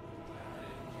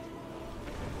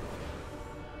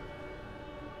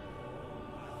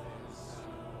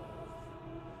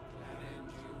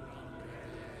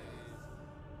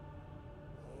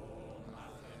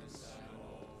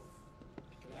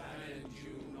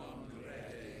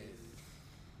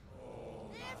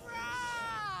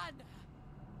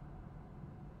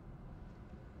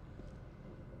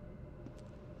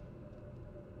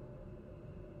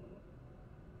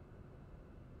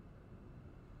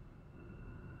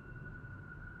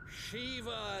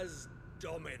 Shiva's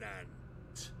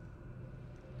dominant.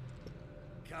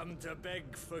 Come to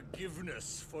beg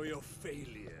forgiveness for your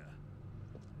failure.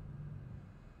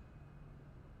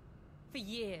 For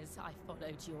years, I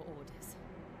followed your orders.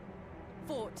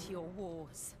 Fought your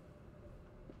wars.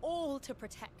 All to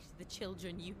protect the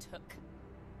children you took.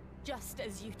 Just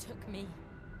as you took me.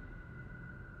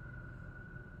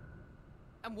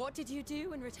 And what did you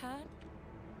do in return?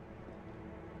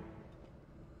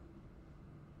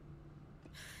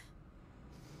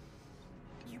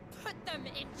 You put them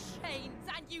in chains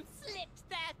and you slit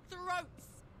their throats!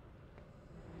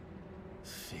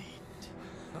 Fiend.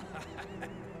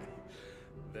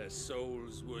 Their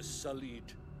souls were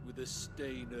sullied with a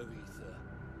stain of ether.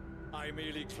 I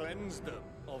merely cleansed them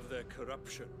of their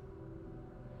corruption.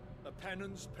 A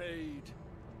penance paid,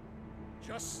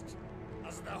 just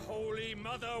as the Holy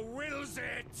Mother wills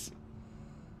it!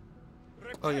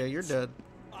 Repent, Oh yeah, you're dead.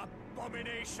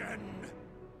 Abomination!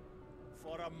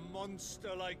 For a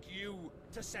monster like you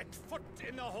to set foot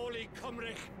in the Holy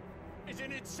Cymric is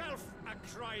in itself a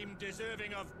crime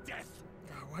deserving of death.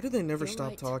 God, why do they never You're stop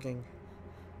right. talking?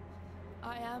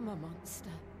 I am a monster.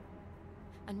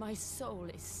 And my soul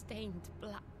is stained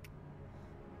black.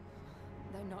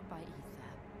 Though not by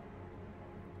ether.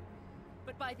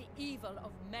 But by the evil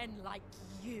of men like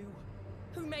you.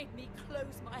 Who made me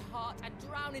close my heart and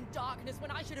drown in darkness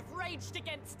when I should have raged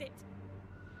against it.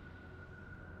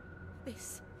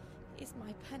 This is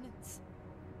my penance.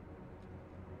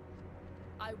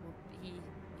 I will be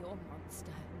your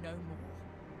monster no more.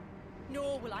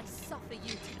 Nor will I suffer you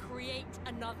to create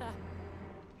another.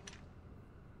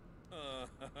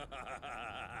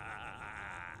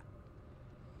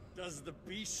 Does the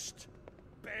beast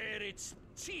bare its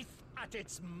teeth at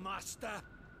its master?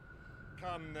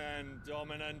 Come then,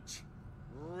 dominant.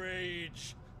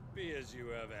 Rage, be as you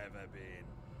have ever been.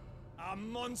 A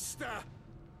monster!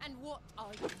 And what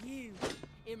are you,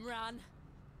 Imran?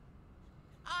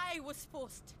 I was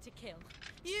forced to kill.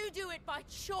 You do it by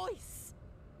choice.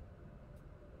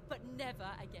 But never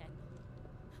again.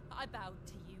 I bowed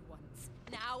to you once.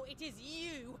 Now it is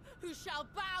you who shall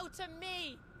bow to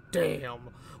me.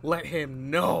 Damn. Let him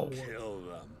know. Kill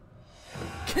them.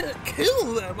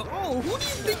 Kill them? Oh, who do you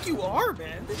think you are,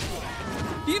 man?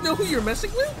 Do you know who you're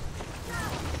messing with?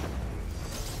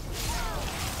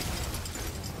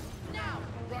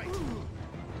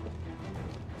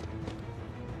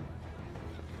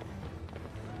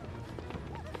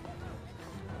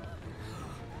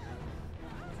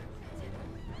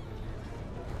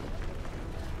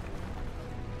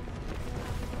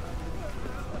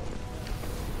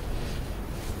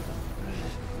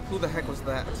 Who the heck was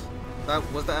that?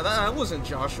 That wasn't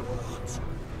Joshua.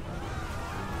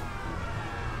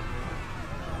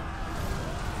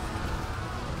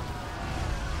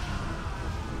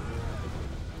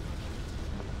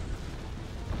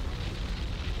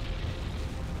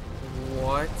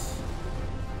 What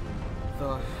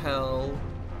the hell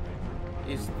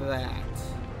is that?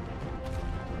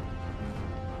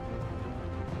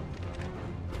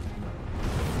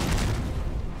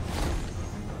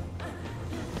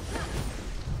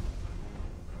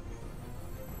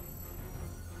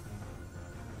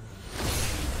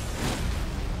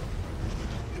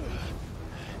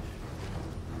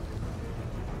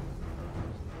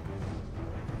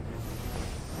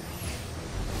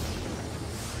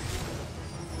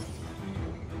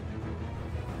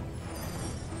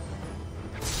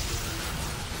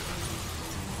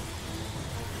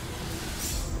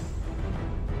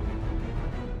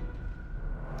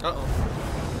 Uh-oh.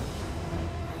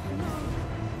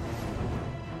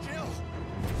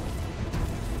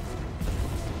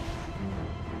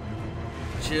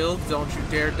 Jill, don't you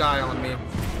dare die on me.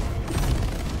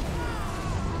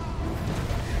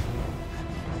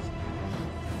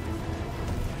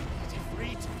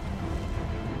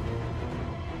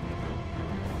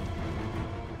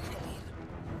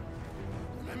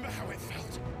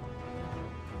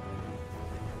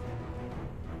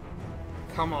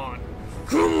 Come on.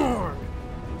 Come on!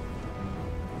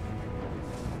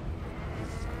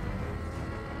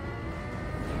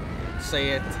 Say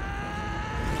it.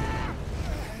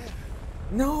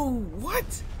 No,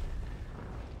 what?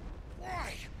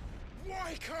 Why?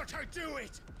 Why can't I do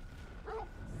it?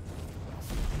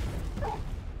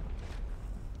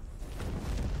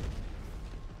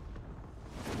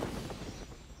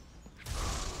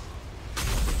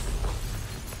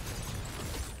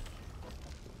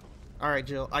 All right,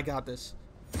 Jill, I got this.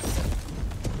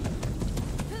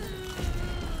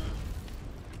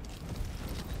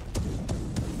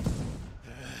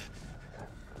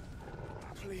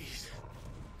 Please,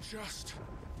 just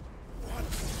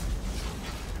once.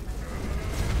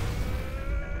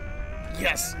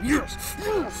 Yes, yes,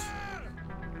 yes.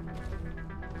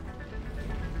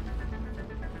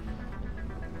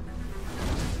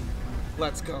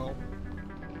 Let's go.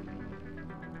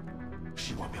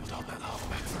 She won't be able to hold that lava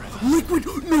back forever. Liquid!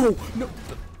 No! No!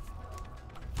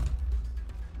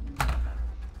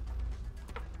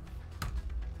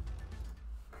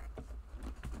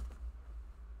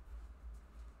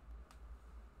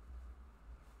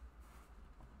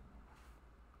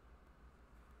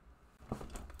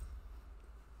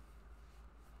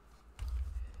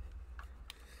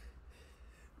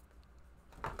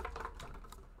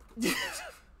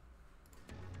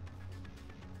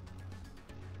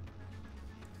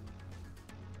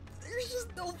 There's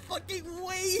just no fucking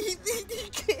way he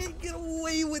can't get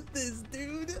away with this,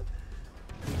 dude.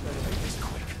 We better make this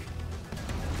quick.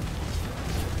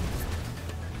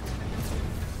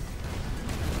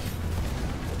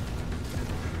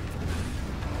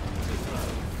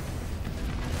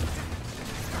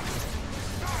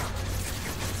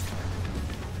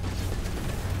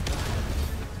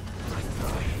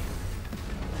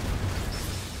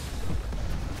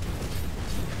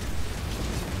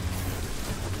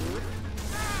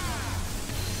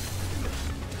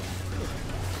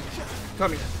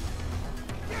 Come here.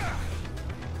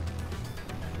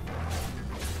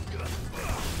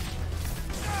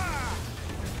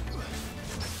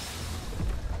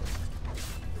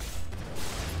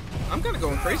 I'm kind of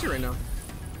going crazy right now.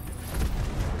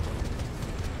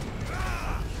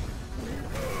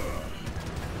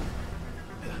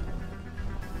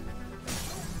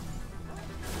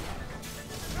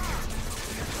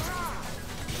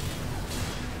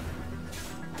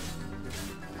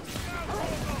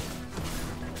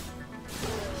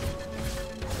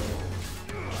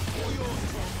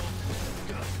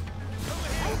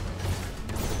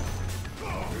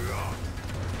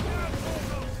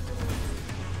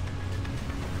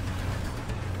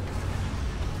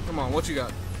 Come on, what you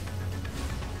got?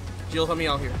 Jill, help me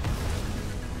out here.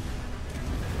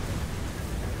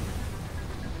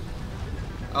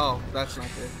 Oh, that's not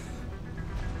good.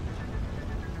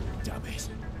 Damn it.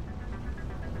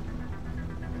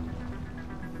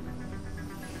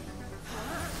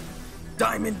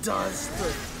 Diamond dust!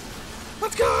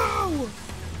 Let's go!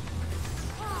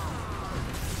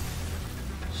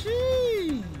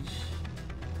 Sheesh.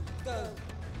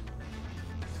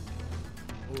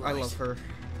 I love her.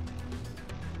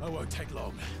 I won't take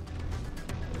long.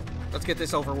 Let's get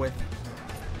this over with.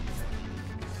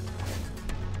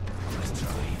 Let's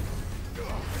try.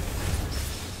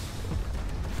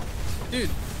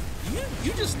 Dude,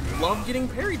 you just love getting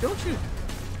parried, don't you?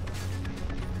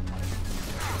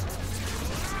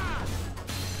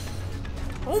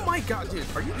 Oh my god, dude,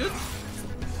 are you good?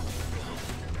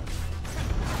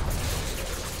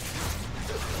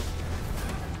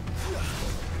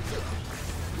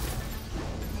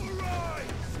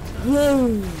 Whoa!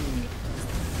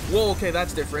 Whoa, okay,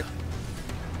 that's different.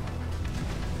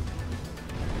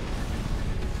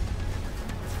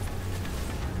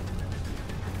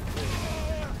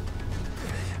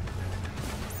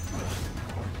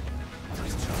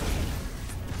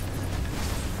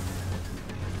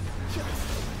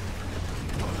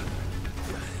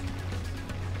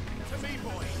 To me,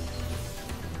 boy.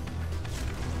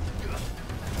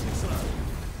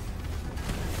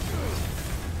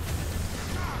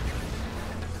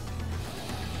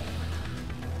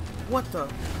 What the?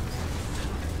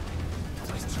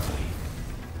 Let's try.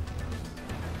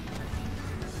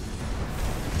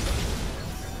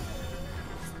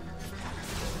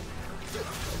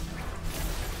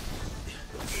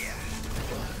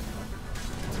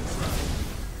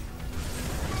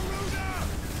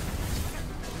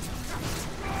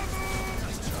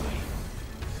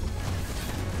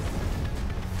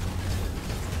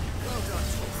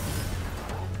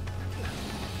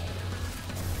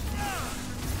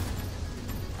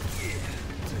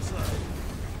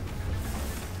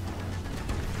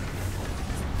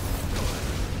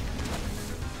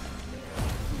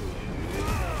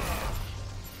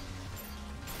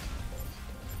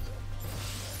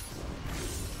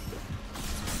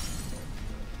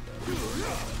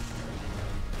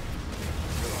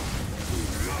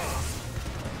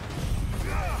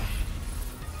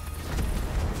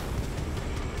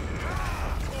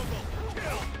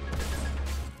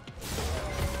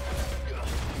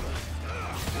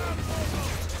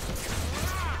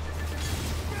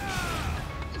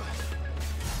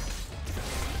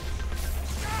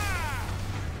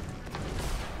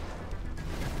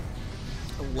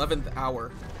 11th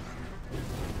hour.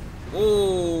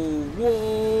 Whoa,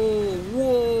 whoa,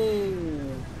 whoa.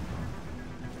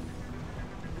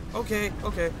 Okay,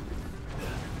 okay.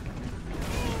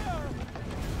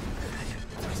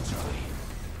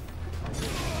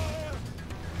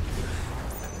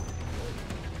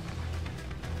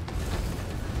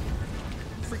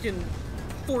 Freaking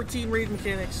 14 raid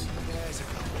mechanics. There's a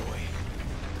cowboy.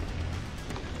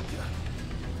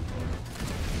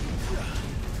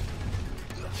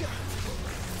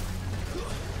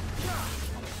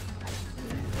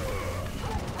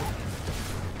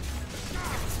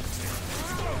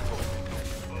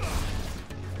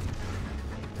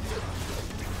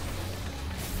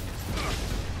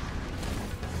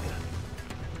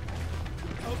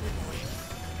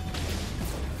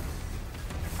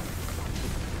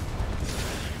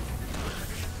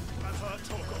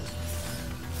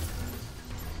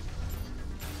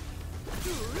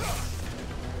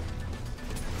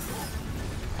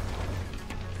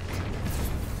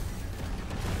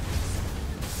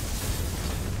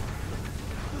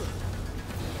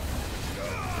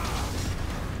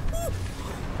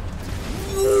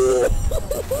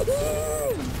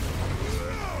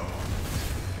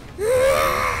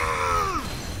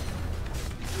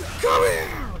 Come here!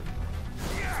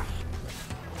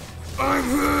 I'm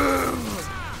him!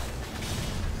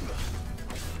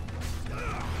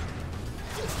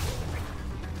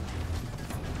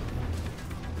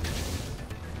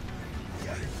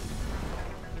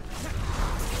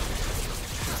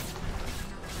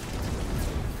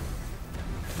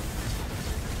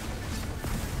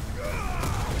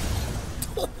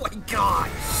 Oh my god!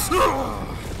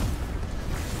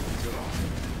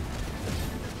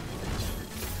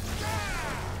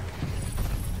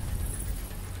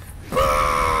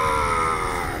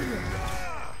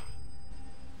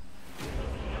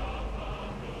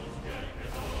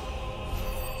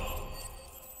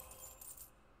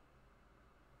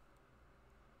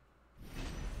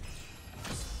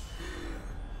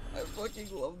 I fucking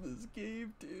love this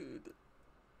game, dude.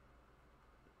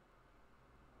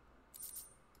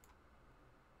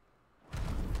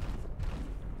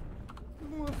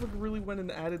 Motherfucker really went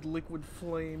and added liquid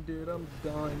flame, dude. I'm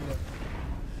done.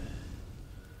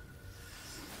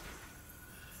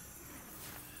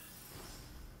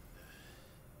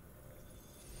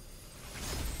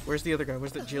 Where's the other guy?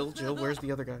 Where's the Jill? Jill, where's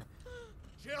the other guy?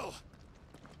 Jill!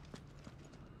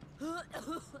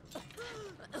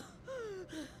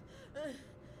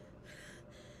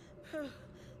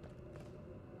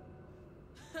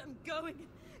 I'm going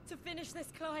to finish this,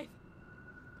 Clive.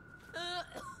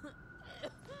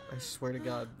 I swear to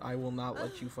God, I will not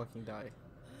let you fucking die.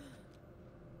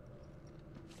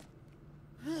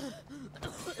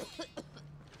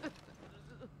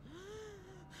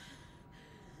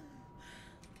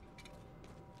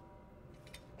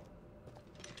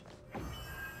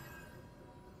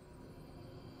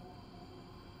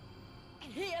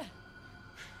 Here.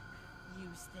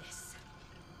 Use this.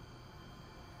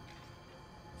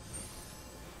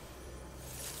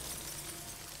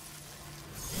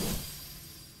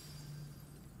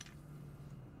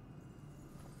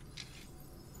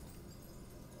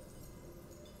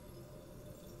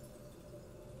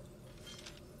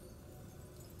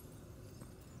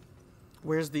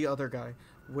 Where's the other guy?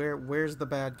 Where's the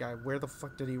bad guy? Where the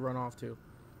fuck did he run off to?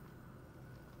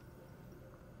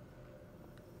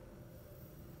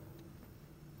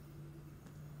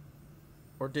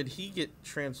 Or did he get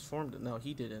transformed? No,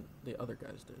 he didn't. The other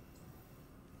guys did.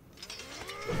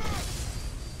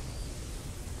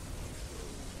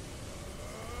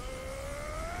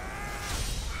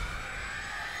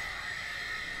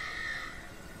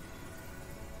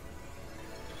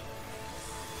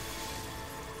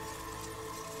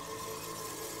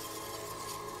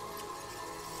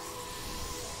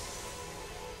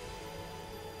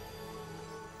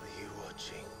 Are you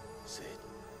watching, Sid?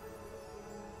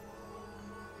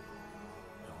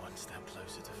 We're one step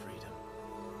closer to freedom.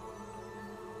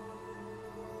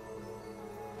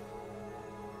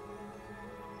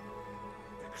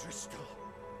 The crystal.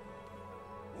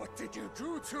 What did you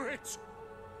do to it?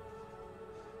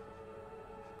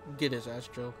 Get his ass,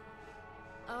 Joe.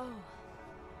 Oh.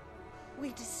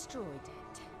 We destroyed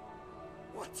it.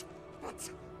 What? But...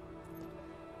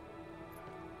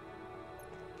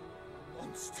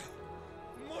 Monster!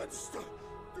 Monster!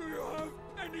 Do you have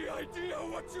any idea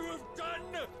what you have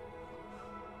done?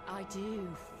 I do,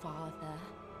 Father.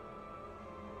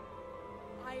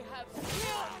 I have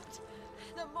killed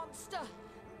the monster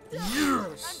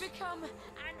Yes! and become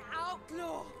an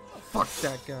outlaw. Fuck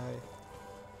that guy.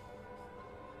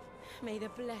 May the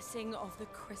blessing of the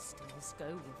crystals go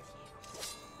with you.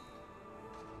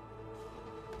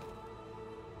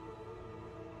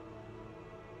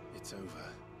 it's over.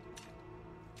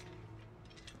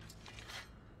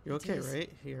 You're It okay, is. right?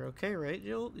 You're okay, right,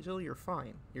 Jill? Jill, you're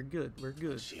fine. You're good. We're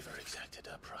good. Shiva exacted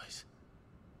her price.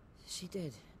 She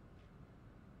did.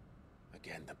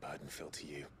 Again, the burden fell to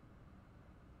you.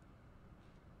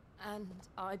 And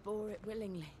I bore it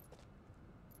willingly.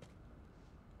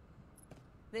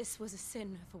 This was a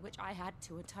sin for which I had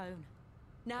to atone.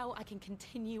 Now I can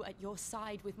continue at your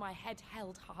side with my head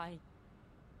held high.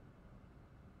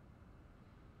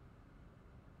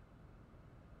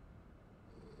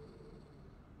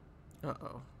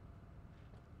 Uh-oh.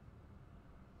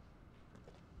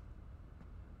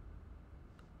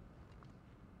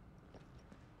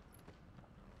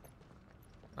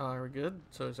 Are we good?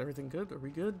 So is everything good? Are we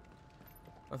good?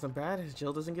 Nothing bad?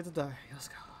 Jill doesn't get to die. Let's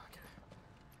go. Okay.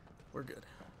 We're good.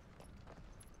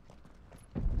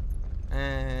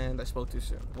 And I spoke too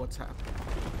soon. What's happening?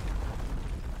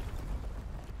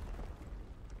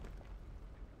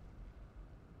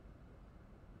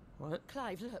 What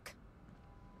Clive, look.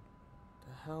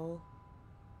 the hell?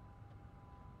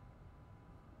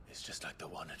 It's just like the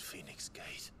one at Phoenix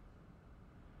Gate.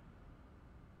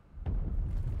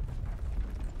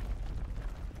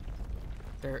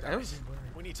 They're everywhere.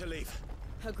 We need to leave.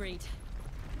 Agreed.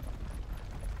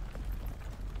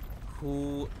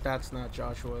 Who? That's not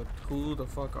Joshua. Who the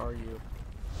fuck are you?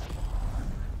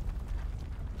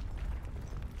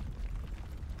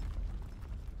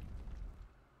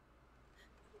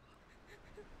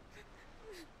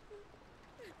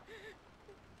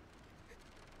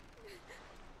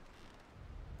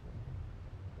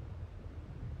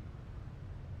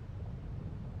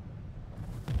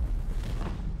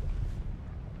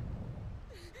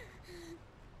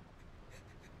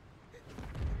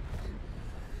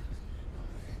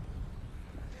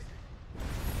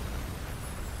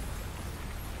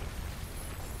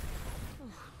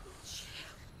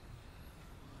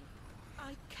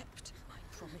 I kept my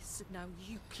promise, and now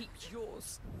you keep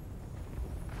yours.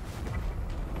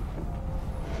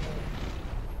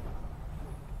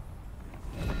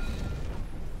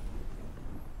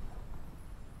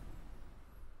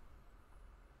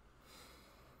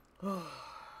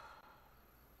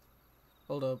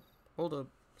 Hold up. Hold up.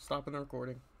 Stopping the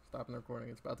recording. Stopping the recording.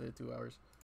 It's about to hit 2 hours.